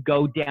you're like,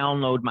 go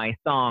download my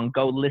song,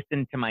 go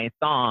listen to my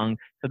song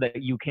so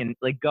that you can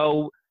like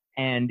go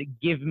and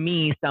give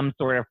me some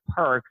sort of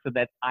perk so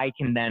that I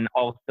can then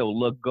also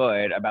look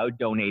good about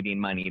donating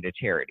money to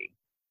charity.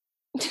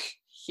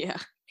 Yeah.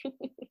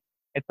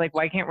 It's like,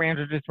 why can't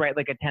Randall just write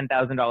like a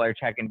 $10,000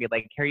 check and be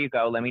like, here you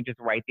go, let me just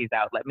write these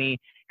out.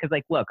 Because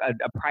like, look,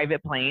 a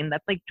private plane,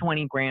 that's like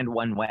 20 grand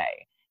one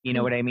way. You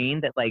know what I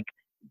mean? That like,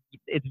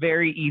 it's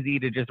very easy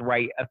to just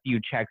write a few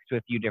checks to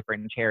a few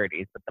different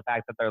charities. But the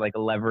fact that they're like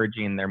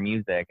leveraging their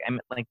music and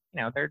like,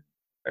 you know, they're,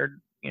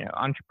 you know,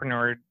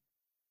 entrepreneurs,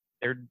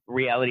 they're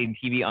reality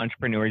TV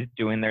entrepreneurs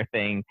doing their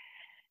thing.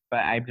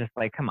 But I'm just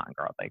like, come on,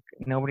 girl. Like,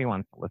 nobody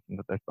wants to listen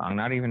to this song,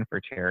 not even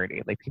for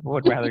charity. Like, people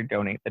would rather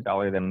donate the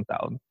dollar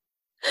themselves.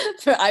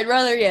 I'd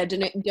rather,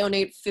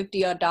 donate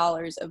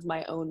 $50 of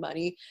my own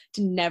money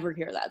to never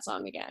hear that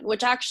song again.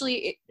 Which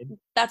actually,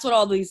 that's what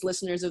all these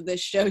listeners of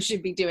this show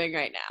should be doing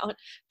right now.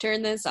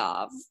 Turn this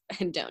off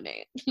and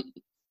donate.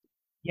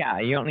 Yeah,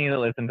 you don't need to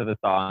listen to the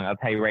song. I'll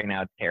tell you right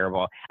now, it's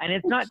terrible. And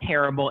it's not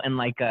terrible in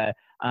like a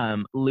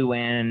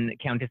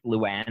Countess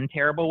Luann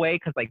terrible way,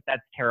 because like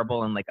that's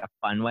terrible in like a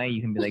fun way.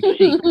 You can be like,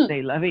 chic,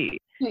 c'est la vie,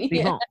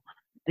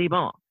 c'est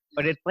bon.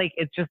 But it's like,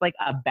 it's just like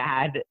a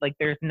bad, like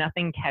there's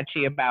nothing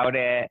catchy about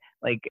it.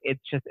 Like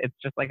it's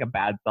just like a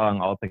bad song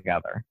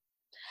altogether.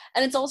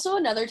 And it's also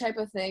another type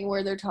of thing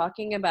where they're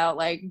talking about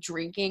like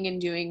drinking and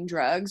doing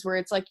drugs, where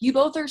it's like you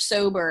both are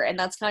sober and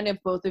that's kind of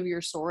both of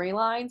your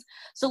storylines.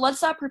 So let's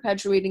stop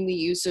perpetuating the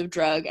use of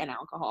drug and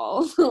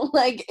alcohol.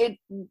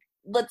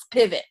 Let's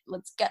pivot.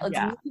 Let's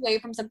move away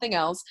from something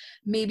else.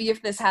 Maybe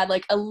if this had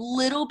like a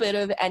little bit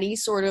of any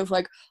sort of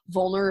like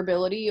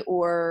vulnerability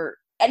or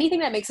anything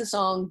that makes a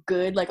song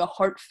good, like a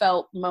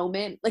heartfelt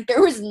moment, like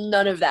there was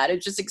none of that.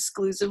 It's just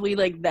exclusively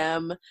like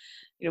them,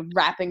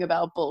 rapping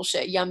about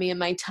bullshit, yummy in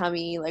my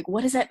tummy. Like,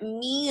 what does that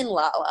mean,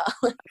 Lala?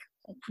 Like,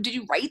 did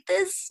you write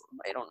this?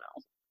 I don't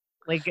know.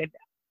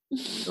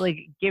 Like,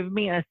 give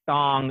me a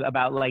song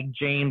about like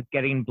James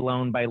getting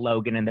blown by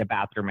Logan in the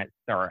bathroom at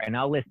SUR, and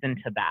I'll listen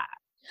to that.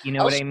 You know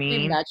I'll what I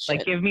mean?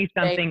 Like, give me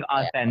something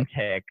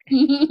authentic.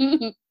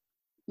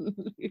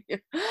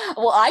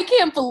 Well, I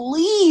can't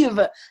believe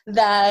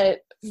that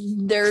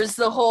there's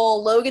the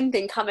whole Logan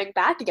thing coming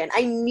back again.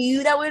 I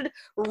knew that would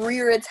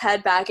rear its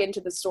head back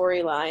into the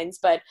storylines,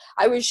 but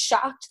I was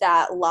shocked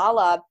that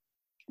Lala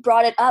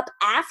brought it up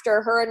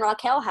after her and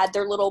Raquel had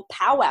their little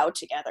powwow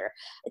together.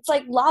 It's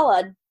like,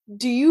 Lala,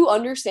 do you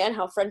understand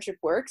how friendship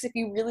works? If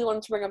you really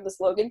wanted to bring up this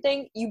Logan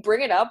thing, you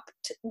bring it up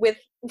with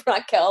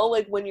Raquel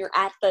like when you're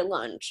at the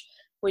lunch,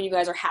 when you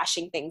guys are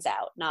hashing things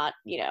out, not,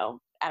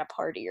 at a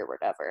party or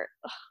whatever.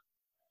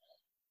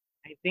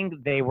 I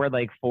think they were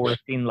like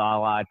forcing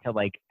Lala to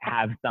like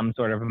have some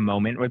sort of a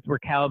moment with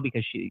Raquel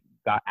because she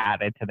got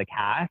added to the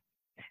cast.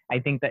 I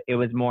think that it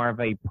was more of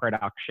a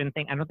production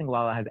thing. I don't think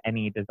Lala has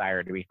any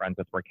desire to be friends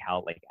with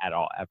Raquel like at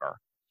all ever.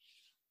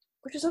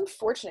 Which is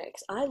unfortunate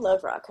because I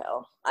love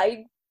Raquel.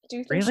 I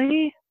do think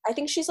really? I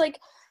think she's like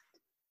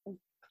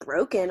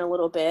broken a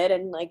little bit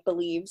and like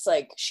believes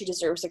like she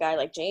deserves a guy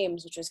like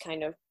James, which is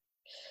kind of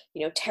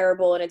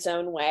terrible in its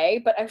own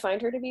way, but I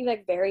find her to be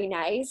like very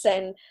nice,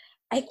 and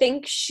I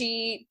think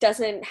she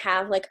doesn't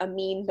have like a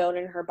mean bone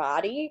in her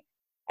body,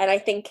 and I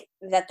think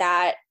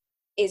that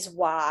is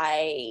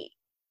why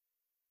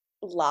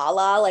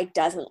Lala like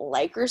doesn't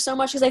like her so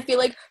much, because I feel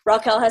like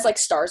Raquel has like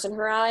stars in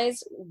her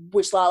eyes,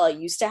 which Lala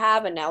used to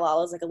have, and now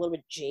Lala's like a little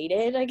bit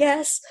jaded, I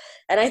guess,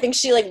 and I think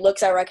she like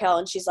looks at Raquel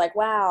and she's like,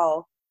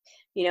 wow,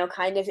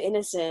 kind of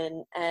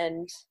innocent,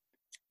 and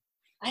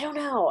I don't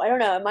know.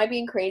 Am I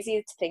being crazy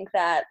to think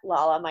that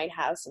Lala might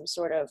have some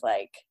sort of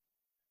like,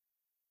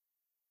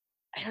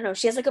 I don't know.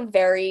 She has like a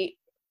very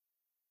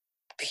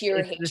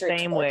pure hatred. It's the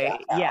same way.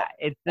 Raquel. Yeah,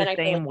 it's the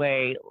same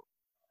way.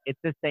 It's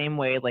the same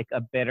way like a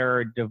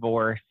bitter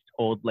divorced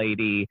old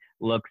lady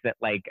looks at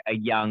like a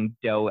young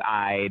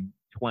doe-eyed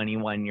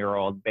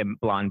 21-year-old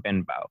blonde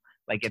bimbo.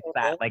 Like it's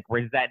that like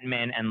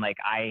resentment and like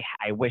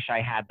I wish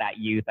I had that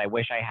youth. I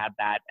wish I had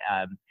that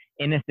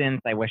innocence.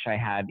 I wish I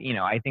had.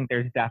 I think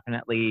there's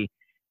definitely.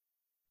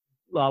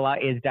 Lala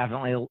is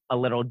definitely a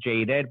little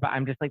jaded, but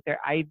I'm just like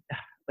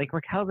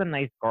Raquel's a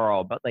nice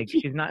girl, but like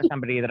she's not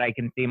somebody that I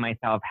can see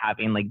myself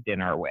having like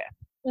dinner with.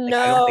 Like,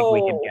 I don't think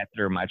we could get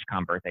through much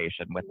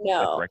conversation with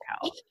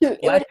Raquel.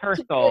 Bless her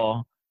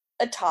soul.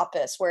 A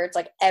tapas where it's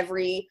like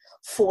every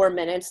 4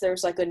 minutes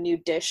there's like a new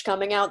dish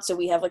coming out, so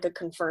we have like a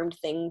confirmed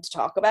thing to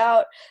talk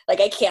about. Like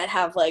I can't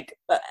have like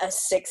a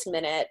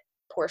 6-minute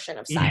portion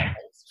of silence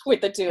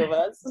with the two of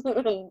us.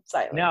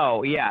 Silence.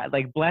 No, yeah,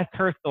 like bless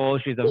her soul.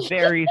 She's a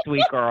very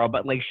sweet girl,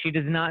 but like she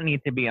does not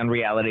need to be on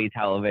reality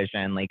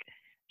television. Like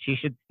she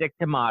should stick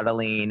to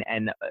modeling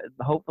and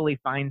hopefully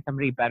find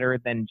somebody better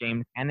than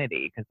James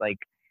Kennedy, because like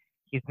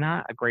he's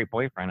not a great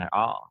boyfriend at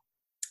all.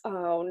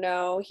 Oh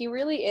no, he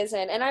really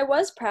isn't. And I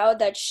was proud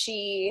that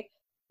she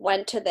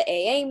went to the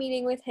AA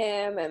meeting with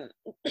him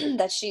and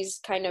that she's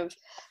kind of,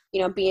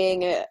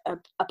 being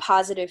a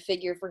positive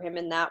figure for him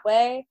in that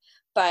way.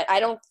 But I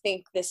don't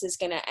think this is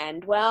going to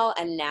end well.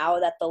 And now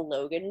that the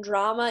Logan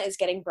drama is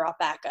getting brought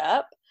back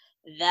up,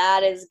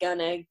 that is going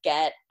to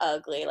get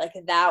ugly. Like,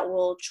 that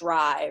will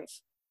drive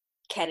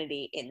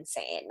Kennedy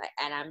insane.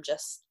 And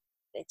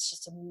it's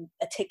just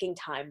a ticking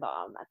time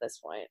bomb at this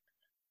point.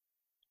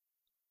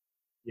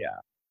 Yeah.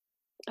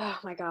 Oh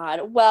my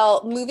God.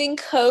 Well, moving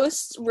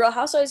coast, Real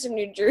Housewives of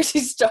New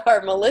Jersey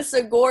star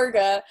Melissa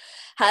Gorga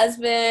has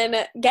been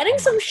getting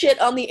some shit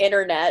on the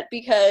internet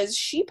because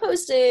she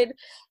posted,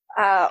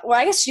 well,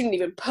 I guess she didn't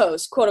even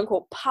post, quote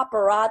unquote,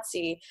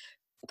 paparazzi,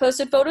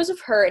 posted photos of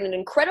her in an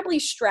incredibly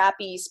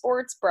strappy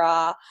sports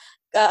bra,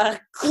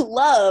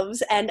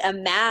 gloves, and a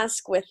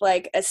mask with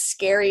like a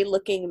scary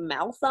looking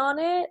mouth on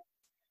it.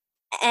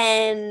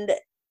 And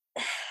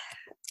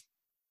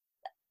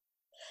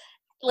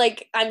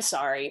like, I'm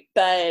sorry,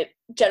 but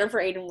Jennifer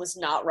Aydin was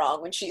not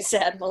wrong when she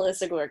said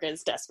Melissa Gorga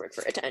is desperate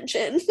for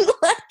attention.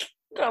 Like,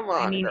 come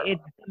on. I mean,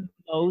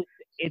 girl.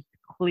 It's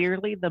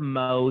clearly the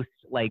most,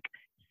 like,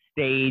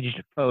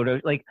 staged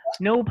photos. Like,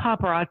 no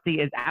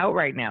paparazzi is out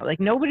right now. Like,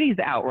 nobody's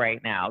out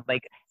right now.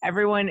 Like,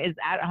 everyone is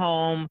at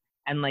home,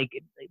 and, like,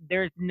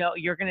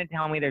 you're going to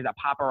tell me there's a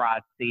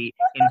paparazzi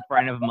in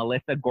front of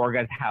Melissa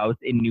Gorga's house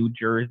in New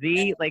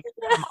Jersey? Like,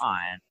 come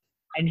on.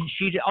 And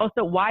she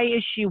also, why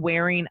is she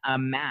wearing a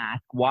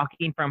mask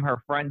walking from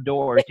her front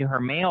door to her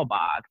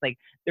mailbox? Like,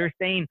 they're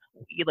saying,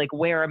 like,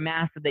 wear a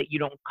mask so that you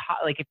don't cough.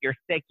 Like, if you're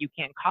sick, you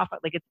can't cough.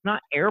 Like, it's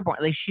not airborne.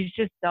 Like, she's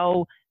just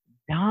so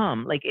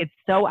dumb. Like, it's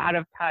so out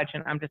of touch.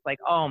 And I'm just like,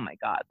 oh my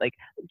God. Like,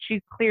 she's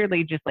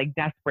clearly just like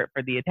desperate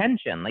for the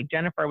attention. Like,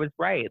 Jennifer was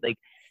right. Like,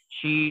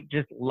 she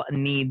just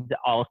needs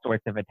all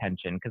sorts of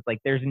attention. Cause like,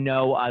 there's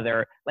no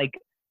other, like,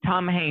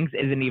 Tom Hanks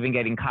isn't even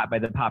getting caught by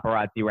the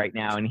paparazzi right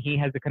now, and he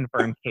has a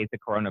confirmed case of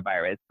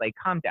coronavirus. Like,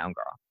 calm down,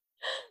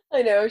 girl.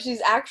 I know,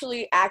 she's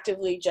actually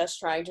actively just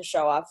trying to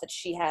show off that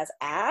she has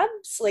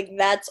abs. Like,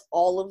 that's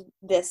all of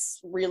this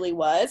really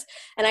was.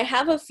 And I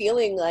have a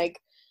feeling like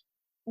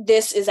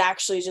this is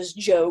actually just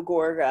Joe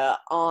Gorga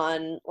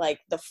on, like,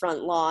 the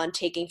front lawn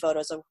taking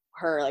photos of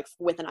her, like,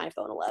 with an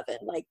iPhone 11.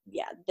 Like,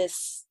 yeah,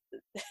 this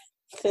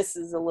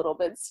is a little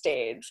bit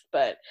staged,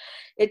 but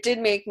it did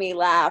make me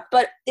laugh.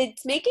 But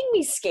it's making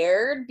me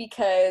scared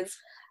because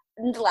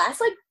in the last,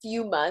 like,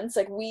 few months,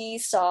 like, we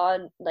saw,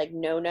 like,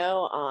 No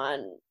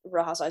on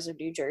Real Housewives of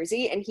New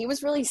Jersey, and he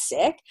was really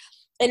sick.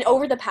 And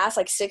over the past,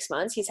 like, 6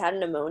 months, he's had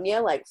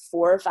pneumonia, like,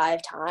 4 or 5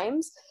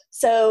 times.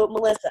 So,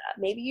 Melissa,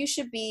 maybe you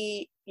should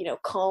be,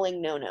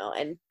 calling No.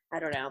 And I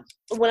don't know.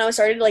 When I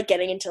started, like,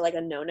 getting into, like,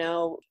 a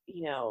No,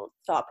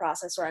 thought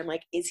process where I'm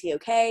like, is he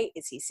okay?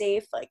 Is he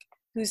safe? Like,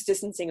 who's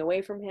distancing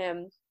away from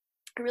him?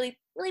 It really,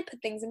 really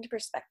put things into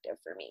perspective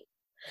for me.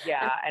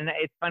 Yeah, and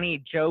it's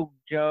funny, Joe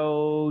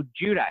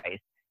Giudice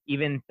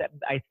even said,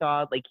 I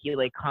saw, like, he,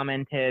 like,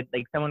 commented,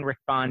 like, someone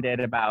responded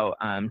about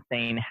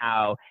saying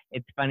how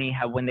it's funny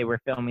how when they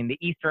were filming the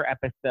Easter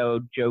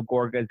episode, Joe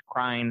Gorga's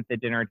crying at the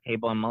dinner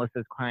table and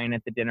Melissa's crying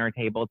at the dinner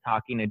table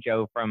talking to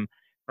Joe from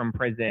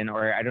prison,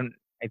 or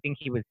I think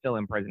he was still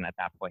in prison at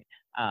that point,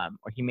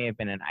 or he may have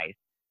been in ICE,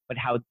 but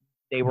how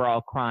they were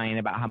all crying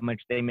about how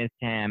much they missed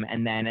him.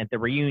 And then at the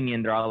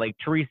reunion, they're all like,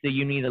 Teresa,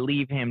 you need to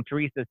leave him.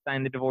 Teresa,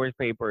 sign the divorce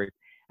papers.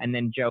 And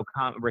then Joe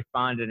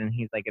responded, and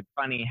he's like, it's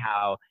funny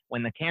how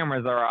when the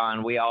cameras are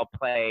on, we all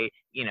play,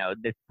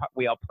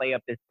 we all play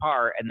up this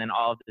part. And then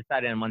all of a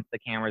sudden, once the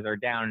cameras are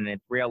down and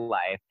it's real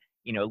life,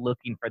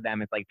 looking for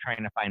them is like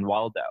trying to find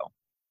Waldo.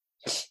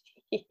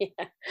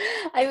 Yeah.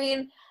 I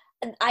mean,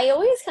 I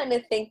always kind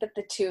of think that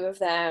the two of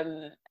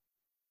them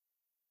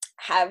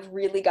have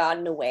really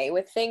gotten away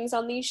with things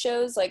on these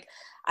shows. Like,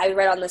 I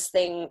read on this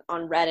thing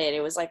on Reddit,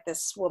 it was like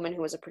this woman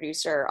who was a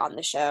producer on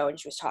the show, and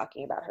she was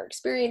talking about her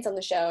experience on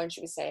the show, and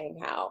she was saying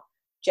how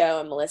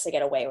Joe and Melissa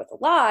get away with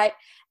a lot.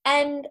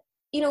 And,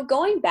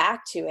 going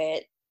back to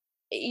it,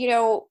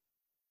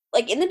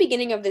 like, in the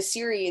beginning of the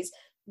series,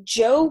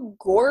 Joe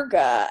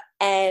Gorga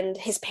and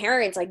his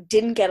parents, like,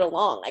 didn't get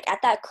along. Like,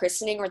 at that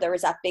christening where there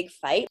was that big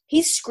fight,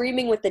 he's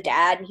screaming with the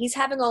dad, and he's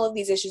having all of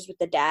these issues with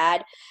the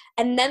dad.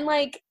 And then,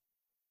 like,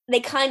 they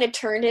kind of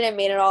turned it and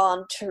made it all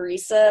on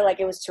Teresa. Like,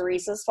 it was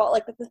Teresa's fault,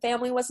 like, that the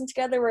family wasn't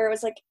together, where it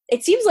was like,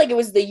 it seems like it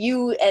was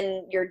you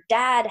and your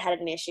dad had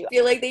an issue. I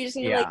feel like they just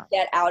need to, like,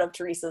 get out of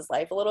Teresa's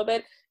life a little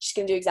bit. She's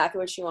going to do exactly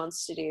what she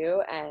wants to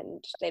do,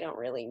 and they don't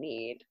really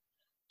need.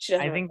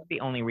 I think the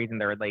only reason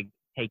they're, like,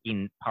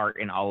 taking part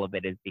in all of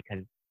it is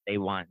because they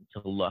want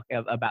to look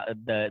about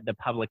the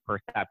public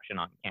perception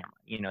on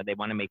camera. They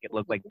want to make it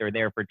look like they're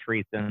there for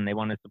Teresa and they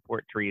want to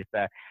support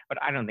Teresa,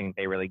 but I don't think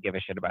they really give a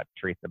shit about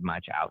Teresa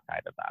much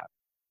outside of that.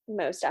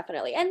 Most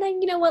definitely. And then,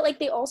 you know what, like,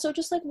 they also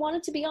just, like,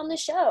 wanted to be on the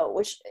show,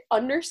 which,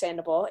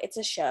 understandable. It's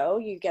a show.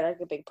 You get,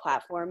 like, a big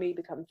platform, you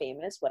become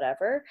famous,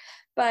 whatever.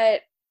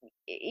 But,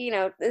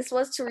 this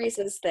was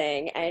Teresa's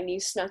thing, and you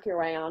snuck your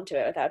way onto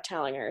it without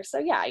telling her. So,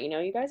 yeah,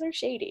 you guys are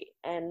shady.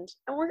 And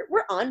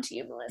we're on to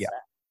you, Melissa. Yeah.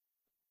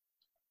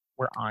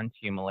 We're on to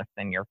you, Melissa,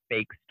 and your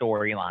fake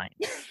storyline.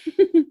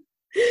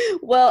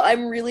 Well,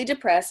 I'm really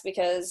depressed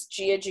because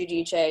Gia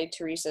Giudice,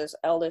 Teresa's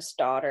eldest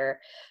daughter,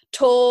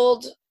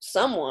 told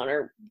someone,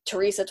 or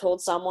Teresa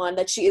told someone,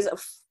 that she is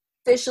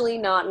officially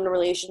not in a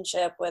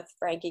relationship with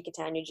Frankie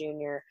Catania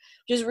Jr.,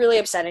 which is really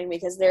upsetting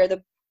because they're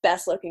the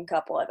best looking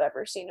couple I've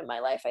ever seen in my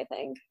life, I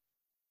think.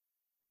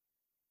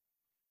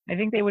 I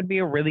think they would be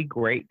a really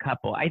great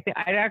couple. I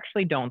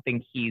actually don't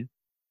think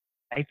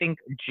I think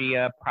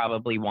Gia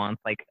probably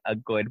wants, like, a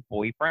good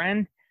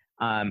boyfriend.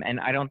 And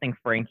I don't think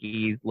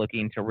Frankie's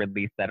looking to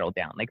really settle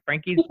down. Like,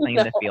 Frankie's playing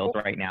the field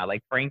right now.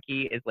 Like,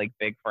 Frankie is, like,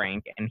 Big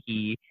Frank, and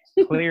he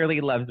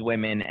clearly loves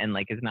women and,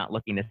 like, is not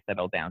looking to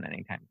settle down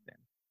anytime soon.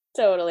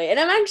 Totally. And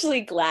I'm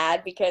actually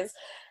glad, because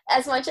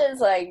as much as,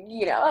 like,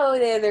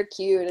 they're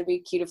cute, it'd be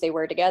cute if they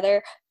were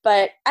together,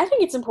 but I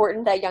think it's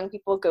important that young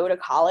people go to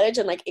college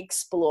and, like,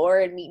 explore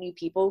and meet new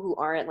people who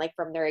aren't, like,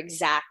 from their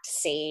exact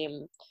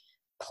same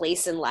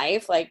place in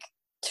life. Like,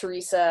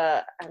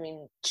 Gia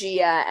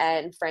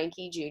and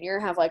Frankie Jr.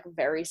 have, like,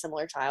 very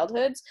similar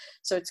childhoods,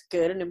 so it's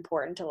good and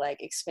important to,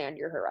 like, expand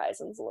your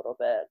horizons a little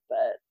bit.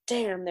 But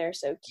damn, they're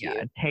so cute.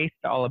 Yeah, taste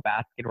all of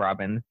Baskin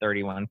Robbins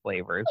 31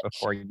 flavors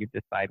before you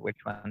decide which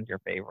one's your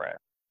favorite.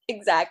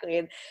 Exactly.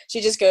 And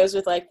she just goes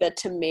with, like, the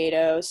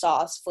tomato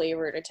sauce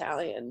flavored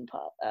Italian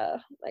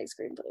ice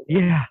cream flavor.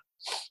 Yeah.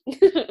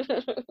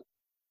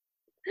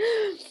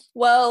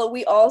 Well,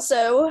 we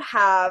also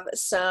have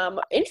some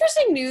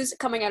interesting news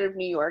coming out of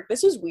New York.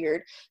 This was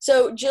weird.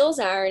 So Jill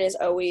Zarin is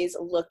always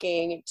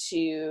looking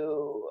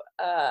to,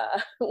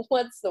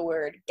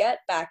 get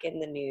back in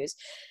the news.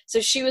 So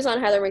she was on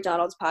Heather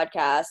McDonald's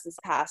podcast this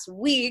past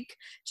week,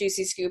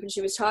 Juicy Scoop, and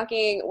she was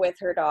talking with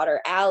her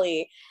daughter,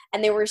 Allie,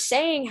 and they were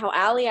saying how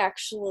Allie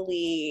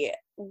actually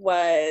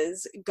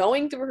was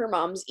going through her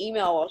mom's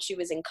email while she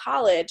was in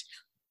college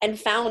and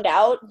found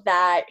out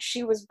that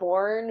she was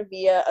born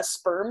via a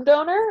sperm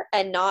donor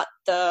and not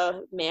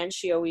the man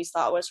she always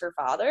thought was her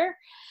father.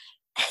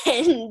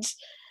 And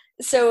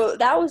So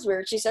that was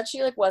weird. She said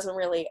she like wasn't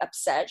really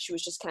upset. She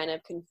was just kind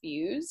of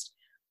confused.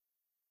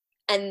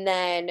 And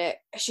then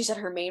she said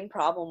her main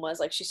problem was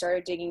like she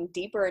started digging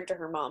deeper into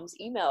her mom's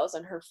emails,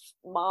 and her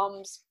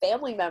mom's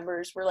family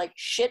members were like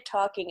shit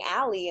talking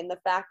Allie and the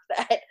fact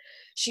that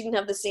she didn't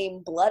have the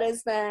same blood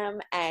as them,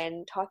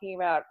 and talking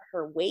about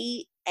her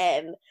weight.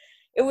 And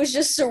it was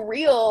just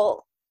surreal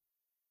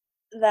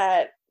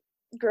that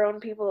grown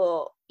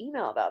people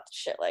email about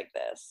shit like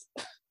this.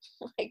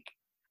 Like,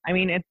 I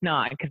mean, it's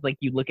not, because like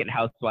you look at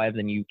Housewives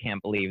and you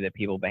can't believe that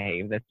people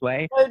behave this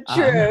way.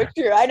 True.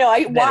 I know.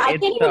 I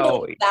can't even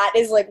believe that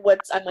is like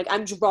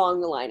I'm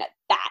drawing the line at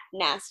that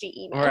nasty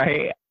email.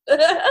 Right.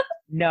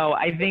 No,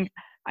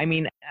 I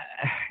mean,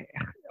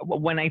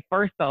 when I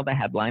first saw the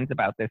headlines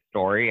about this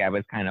story, I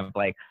was kind of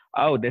like,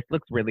 oh, this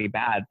looks really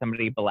bad.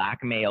 Somebody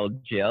blackmailed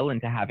Jill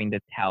into having to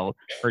tell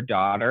her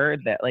daughter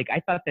that, like,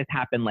 I thought this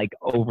happened like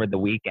over the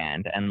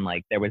weekend, and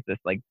like there was this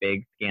like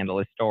big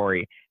scandalous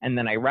story. And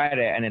then I read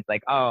it and it's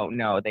like, oh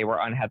no, they were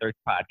on Heather's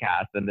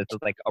podcast, and this was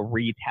like a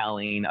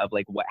retelling of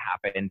like what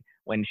happened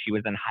when she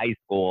was in high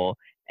school.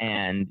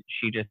 And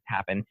she just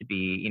happened to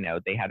be, you know,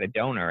 they had a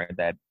donor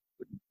that,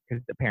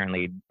 because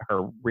apparently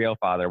her real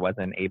father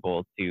wasn't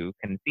able to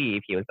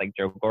conceive. He was like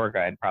Joe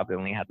Gorga and probably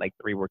only had like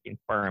 3 working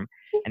sperm,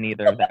 and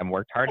neither of them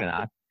worked hard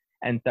enough.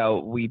 And so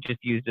we just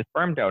used a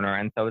sperm donor.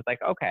 And so it's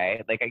like,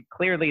 okay, like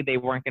clearly they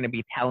weren't going to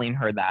be telling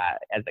her that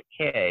as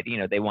a kid. You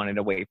know, they wanted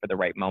to wait for the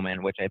right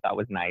moment, which I thought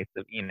was nice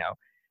of, you know,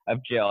 of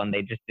Jill, and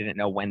they just didn't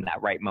know when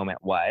that right moment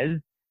was.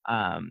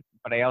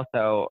 But I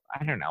also,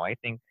 I don't know, I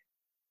think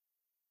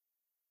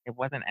it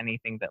wasn't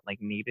anything that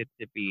like needed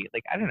to be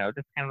like, I don't know,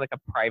 just kind of like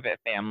a private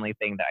family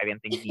thing that I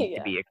didn't think needed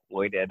to be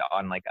exploited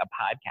on like a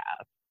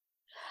podcast.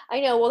 I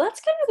know. Well,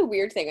 that's kind of the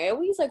weird thing. I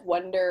always like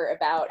wonder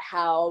about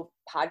how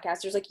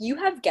podcasters, like, you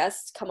have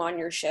guests come on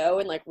your show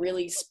and like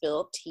really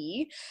spill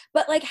tea,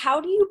 but like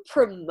how do you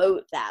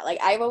promote that? Like,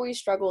 I've always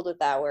struggled with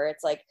that, where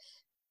it's like,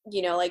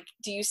 you know, like,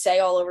 do you say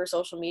all over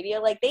social media,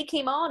 like, they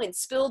came on and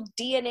spilled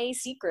DNA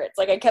secrets?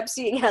 Like, I kept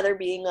seeing Heather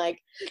being like,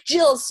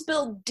 Jill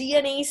spilled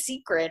DNA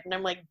secret, and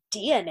I'm like,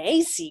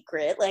 DNA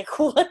secret? Like,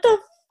 what the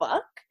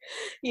fuck?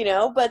 You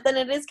know? But then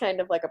it is kind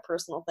of like a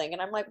personal thing,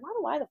 and I'm like,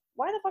 why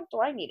the fuck do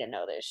I need to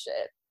know this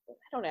shit? I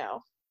don't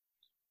know.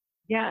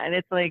 Yeah, and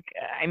it's like,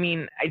 I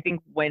mean, I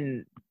think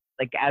when,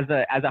 like, as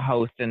a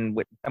host and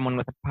with someone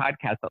with a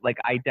podcast, but like,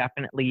 I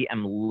definitely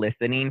am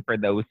listening for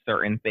those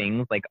certain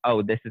things, like,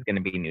 oh, this is going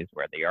to be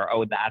newsworthy, or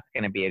oh, that's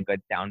going to be a good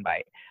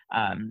soundbite.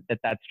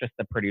 That's just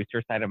the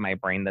producer side of my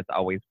brain that's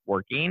always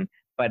working.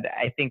 But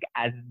I think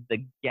as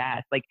the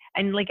guest, like,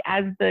 and like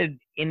as the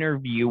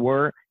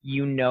interviewer,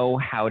 you know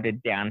how to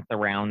dance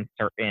around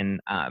certain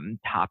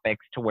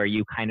topics to where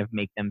you kind of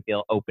make them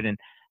feel open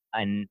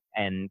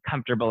and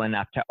comfortable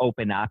enough to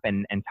open up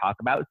and talk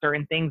about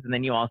certain things. And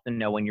then you also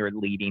know when you're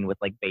leading with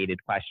like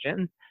baited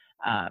questions.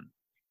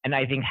 And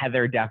I think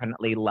Heather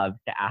definitely loves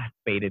to ask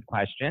baited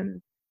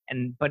questions.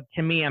 But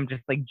to me, I'm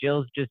just like,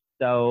 Jill's just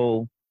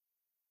so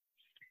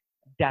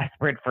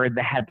desperate for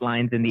the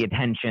headlines and the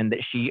attention that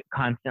she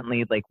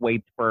constantly like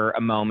waits for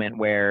a moment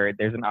where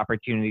there's an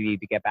opportunity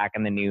to get back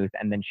in the news,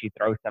 and then she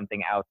throws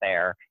something out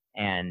there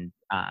and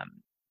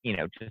you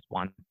know, just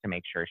wants to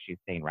make sure she's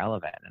staying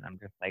relevant. And I'm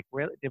just like,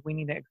 really, did we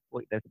need to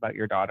exploit this about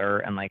your daughter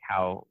and like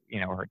how, you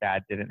know, her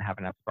dad didn't have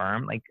enough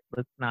sperm? Like,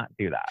 let's not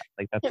do that.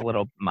 Like, that's a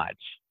little much.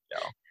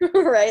 So.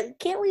 Right.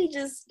 Can't we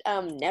just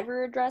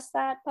never address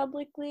that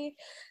publicly,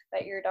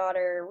 that your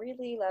daughter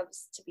really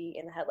loves to be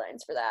in the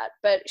headlines for that?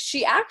 But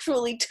she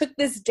actually took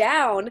this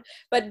down,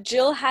 but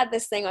Jill had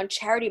this thing on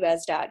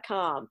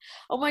CharityBuzz.com.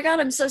 Oh my God,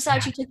 I'm so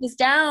sad she took this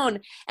down.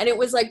 And it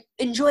was like,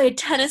 enjoy a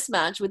tennis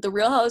match with the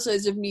Real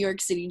Housewives of New York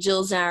City,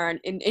 Jill Zarin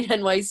in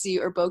NYC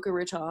or Boca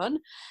Raton.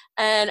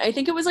 And I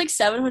think it was like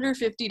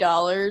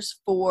 $750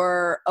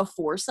 for a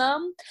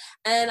foursome.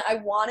 And I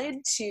wanted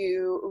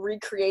to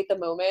recreate the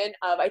moment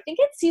of, I think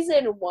it's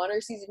season 1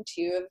 or season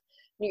 2 of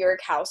New York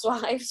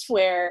Housewives,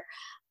 where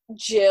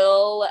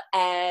Jill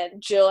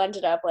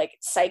ended up like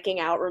psyching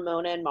out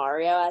Ramona and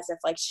Mario as if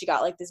like she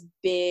got like this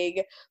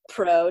big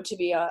pro to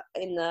be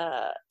in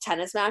the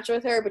tennis match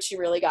with her, but she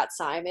really got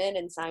Simon,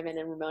 and Simon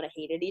and Ramona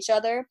hated each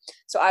other.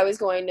 So I was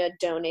going to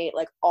donate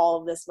like all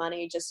of this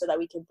money just so that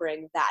we could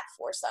bring that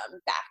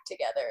foursome back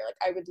together. Like,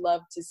 I would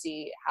love to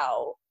see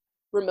how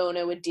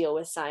Ramona would deal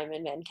with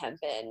Simon and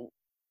Kempin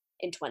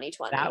in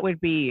 2020. That would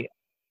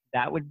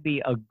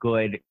be a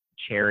good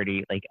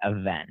charity like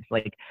event.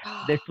 Like,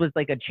 this was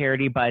like a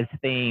Charity Buzz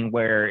thing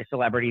where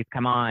celebrities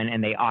come on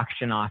and they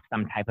auction off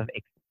some type of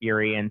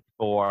experience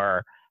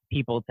for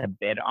people to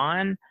bid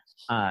on.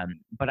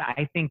 But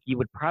I think you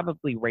would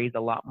probably raise a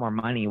lot more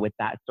money with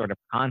that sort of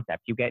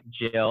concept. You get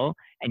Jill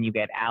and you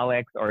get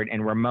Alex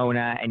and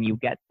Ramona, and you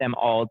get them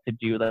all to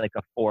do like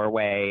a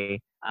 4-way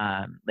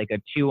like a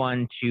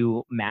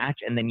 2-on-2 match,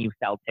 and then you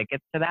sell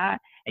tickets to that,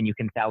 and you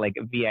can sell like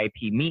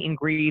VIP meet and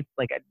greets.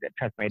 Like,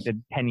 trust me, I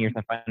did 10 years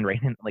of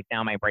fundraising. Like,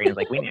 now my brain is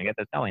like, we need to get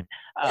this going.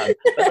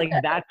 But like,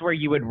 that's where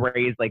you would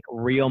raise like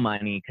real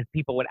money, because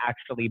people would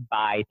actually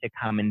buy to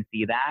come and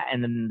see that.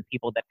 And then the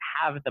people that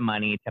have the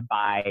money to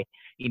buy,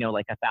 you know,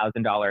 like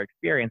 $1,000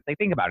 experience, like,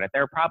 think about it.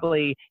 There are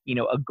probably, you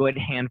know, a good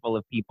handful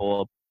of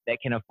people that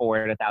can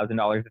afford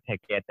 $1,000 a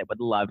ticket that would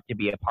love to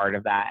be a part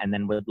of that, and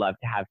then would love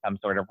to have some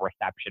sort of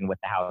reception with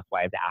the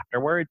housewives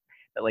afterwards.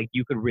 That like,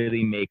 you could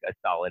really make a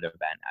solid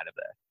event out of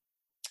this.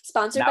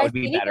 Sponsored that by would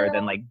be Skinny better Girl.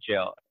 than like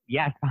Jill.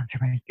 Yeah,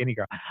 sponsored by Skinny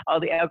Girl. All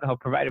the alcohol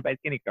provided by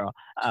Skinny Girl.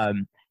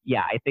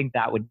 Yeah, I think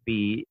that would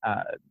be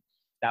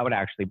that would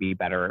actually be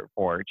better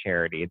for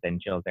charity than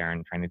Jill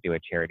Zarin trying to do a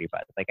charity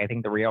bus. Like, I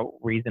think the real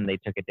reason they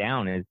took it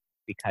down is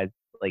because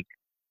like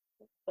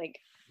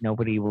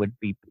nobody's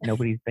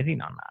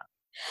bidding on that.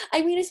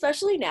 I mean,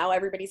 especially now,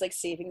 everybody's like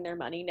saving their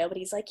money.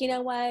 Nobody's like, you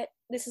know what?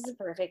 This is a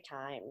perfect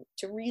time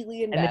to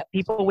really invest. And the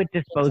people with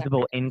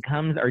disposable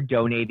incomes are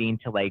donating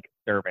to like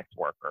service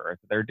workers.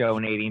 They're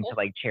donating to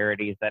like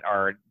charities that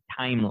are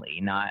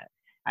timely, not.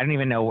 I don't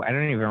even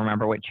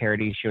remember what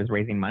charity she was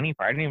raising money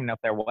for. I don't even know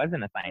if there was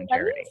an assigned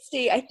charity. Let me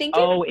see. I think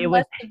it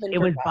was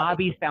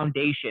Bobby's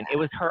foundation. It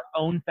was her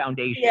own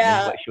foundation.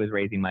 Is what she was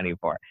raising money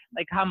for.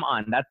 Like, come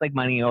on, that's like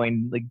money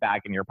going like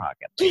back in your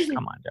pocket. Like,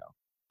 come on, Joe.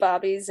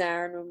 Bobby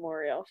Zarin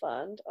Memorial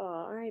Fund.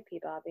 Oh, R.I.P.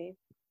 Bobby.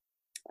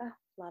 Oh,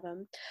 love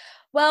him.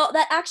 Well,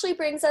 that actually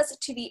brings us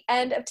to the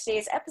end of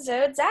today's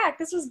episode. Zach,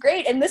 this was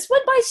great. And this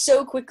went by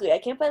so quickly. I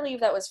can't believe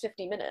that was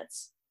 50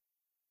 minutes.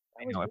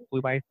 I know, it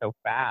flew by so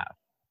fast.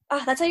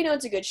 Oh, that's how you know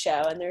it's a good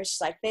show. And there's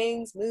just like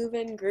things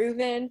moving,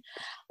 grooving.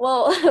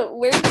 Well,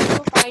 where can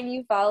people find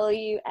you, follow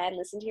you, and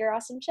listen to your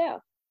awesome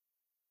show?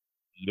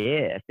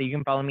 Yeah, so you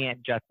can follow me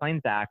at Just Plain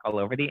Zack all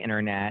over the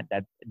internet.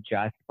 That's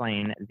Just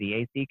Plain,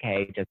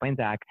 Z-A-C-K, Just Plain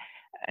Zack,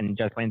 and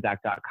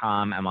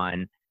justplainzack.com. I'm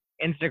on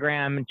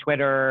Instagram,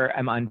 Twitter.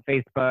 I'm on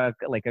Facebook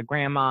like a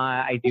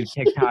grandma. I do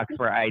TikToks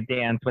where I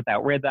dance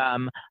without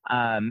rhythm.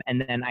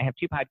 And then I have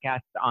 2 podcasts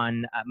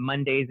on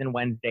Mondays and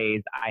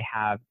Wednesdays. I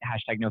have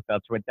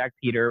 #NoFilter with Zack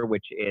Peter,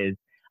 which is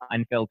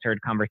unfiltered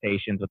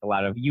conversations with a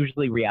lot of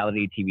usually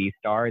reality TV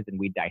stars, and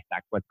we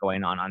dissect what's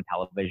going on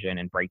television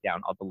and break down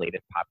all the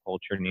latest pop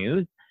culture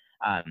news.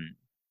 And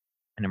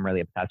I'm really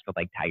obsessed with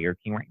like Tiger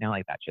King right now.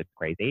 Like, that shit's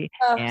crazy.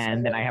 Oh,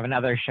 and then I have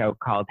another show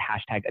called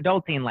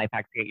 #Adulting, Life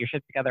Hacks to Get Your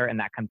Shit Together, and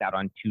that comes out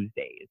on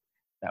Tuesdays.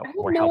 So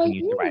we're helping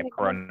you survive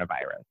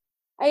coronavirus.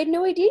 I had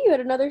no idea you had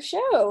another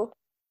show.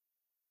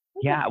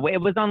 Yeah, it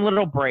was on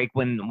little break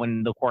when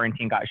the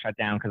quarantine got shut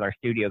down because our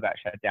studio got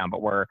shut down,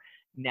 but we're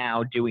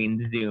now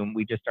doing Zoom.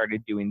 We just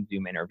started doing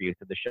Zoom interviews,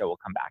 so the show will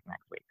come back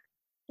next week.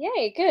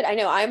 Yay, good. I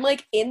know. I'm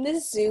like in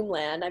this Zoom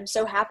land. I'm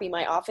so happy.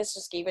 My office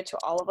just gave it to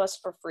all of us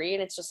for free,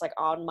 and it's just like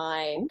on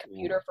my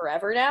computer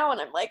forever now.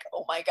 And I'm like,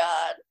 oh my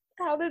God,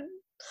 how did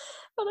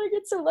I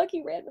get so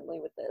lucky randomly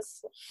with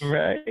this?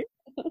 Right.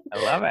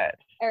 I love it.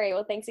 All right.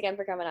 Well, thanks again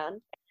for coming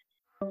on.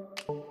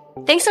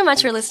 Thanks so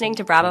much for listening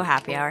to Bravo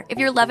Happy Hour. If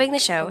you're loving the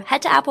show,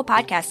 head to Apple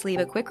Podcasts to leave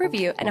a quick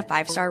review and a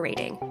 5-star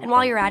rating. And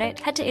while you're at it,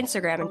 head to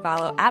Instagram and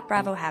follow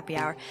 @Bravo Happy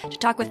Hour to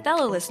talk with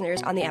fellow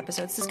listeners on the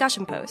episode's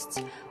discussion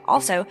posts.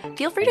 Also,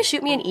 feel free to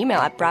shoot me an email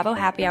at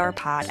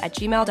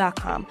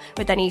bravohappyhourpod@gmail.com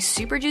with any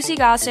super juicy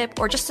gossip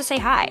or just to say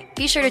hi.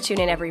 Be sure to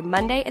tune in every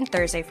Monday and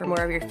Thursday for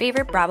more of your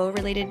favorite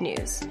Bravo-related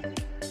news.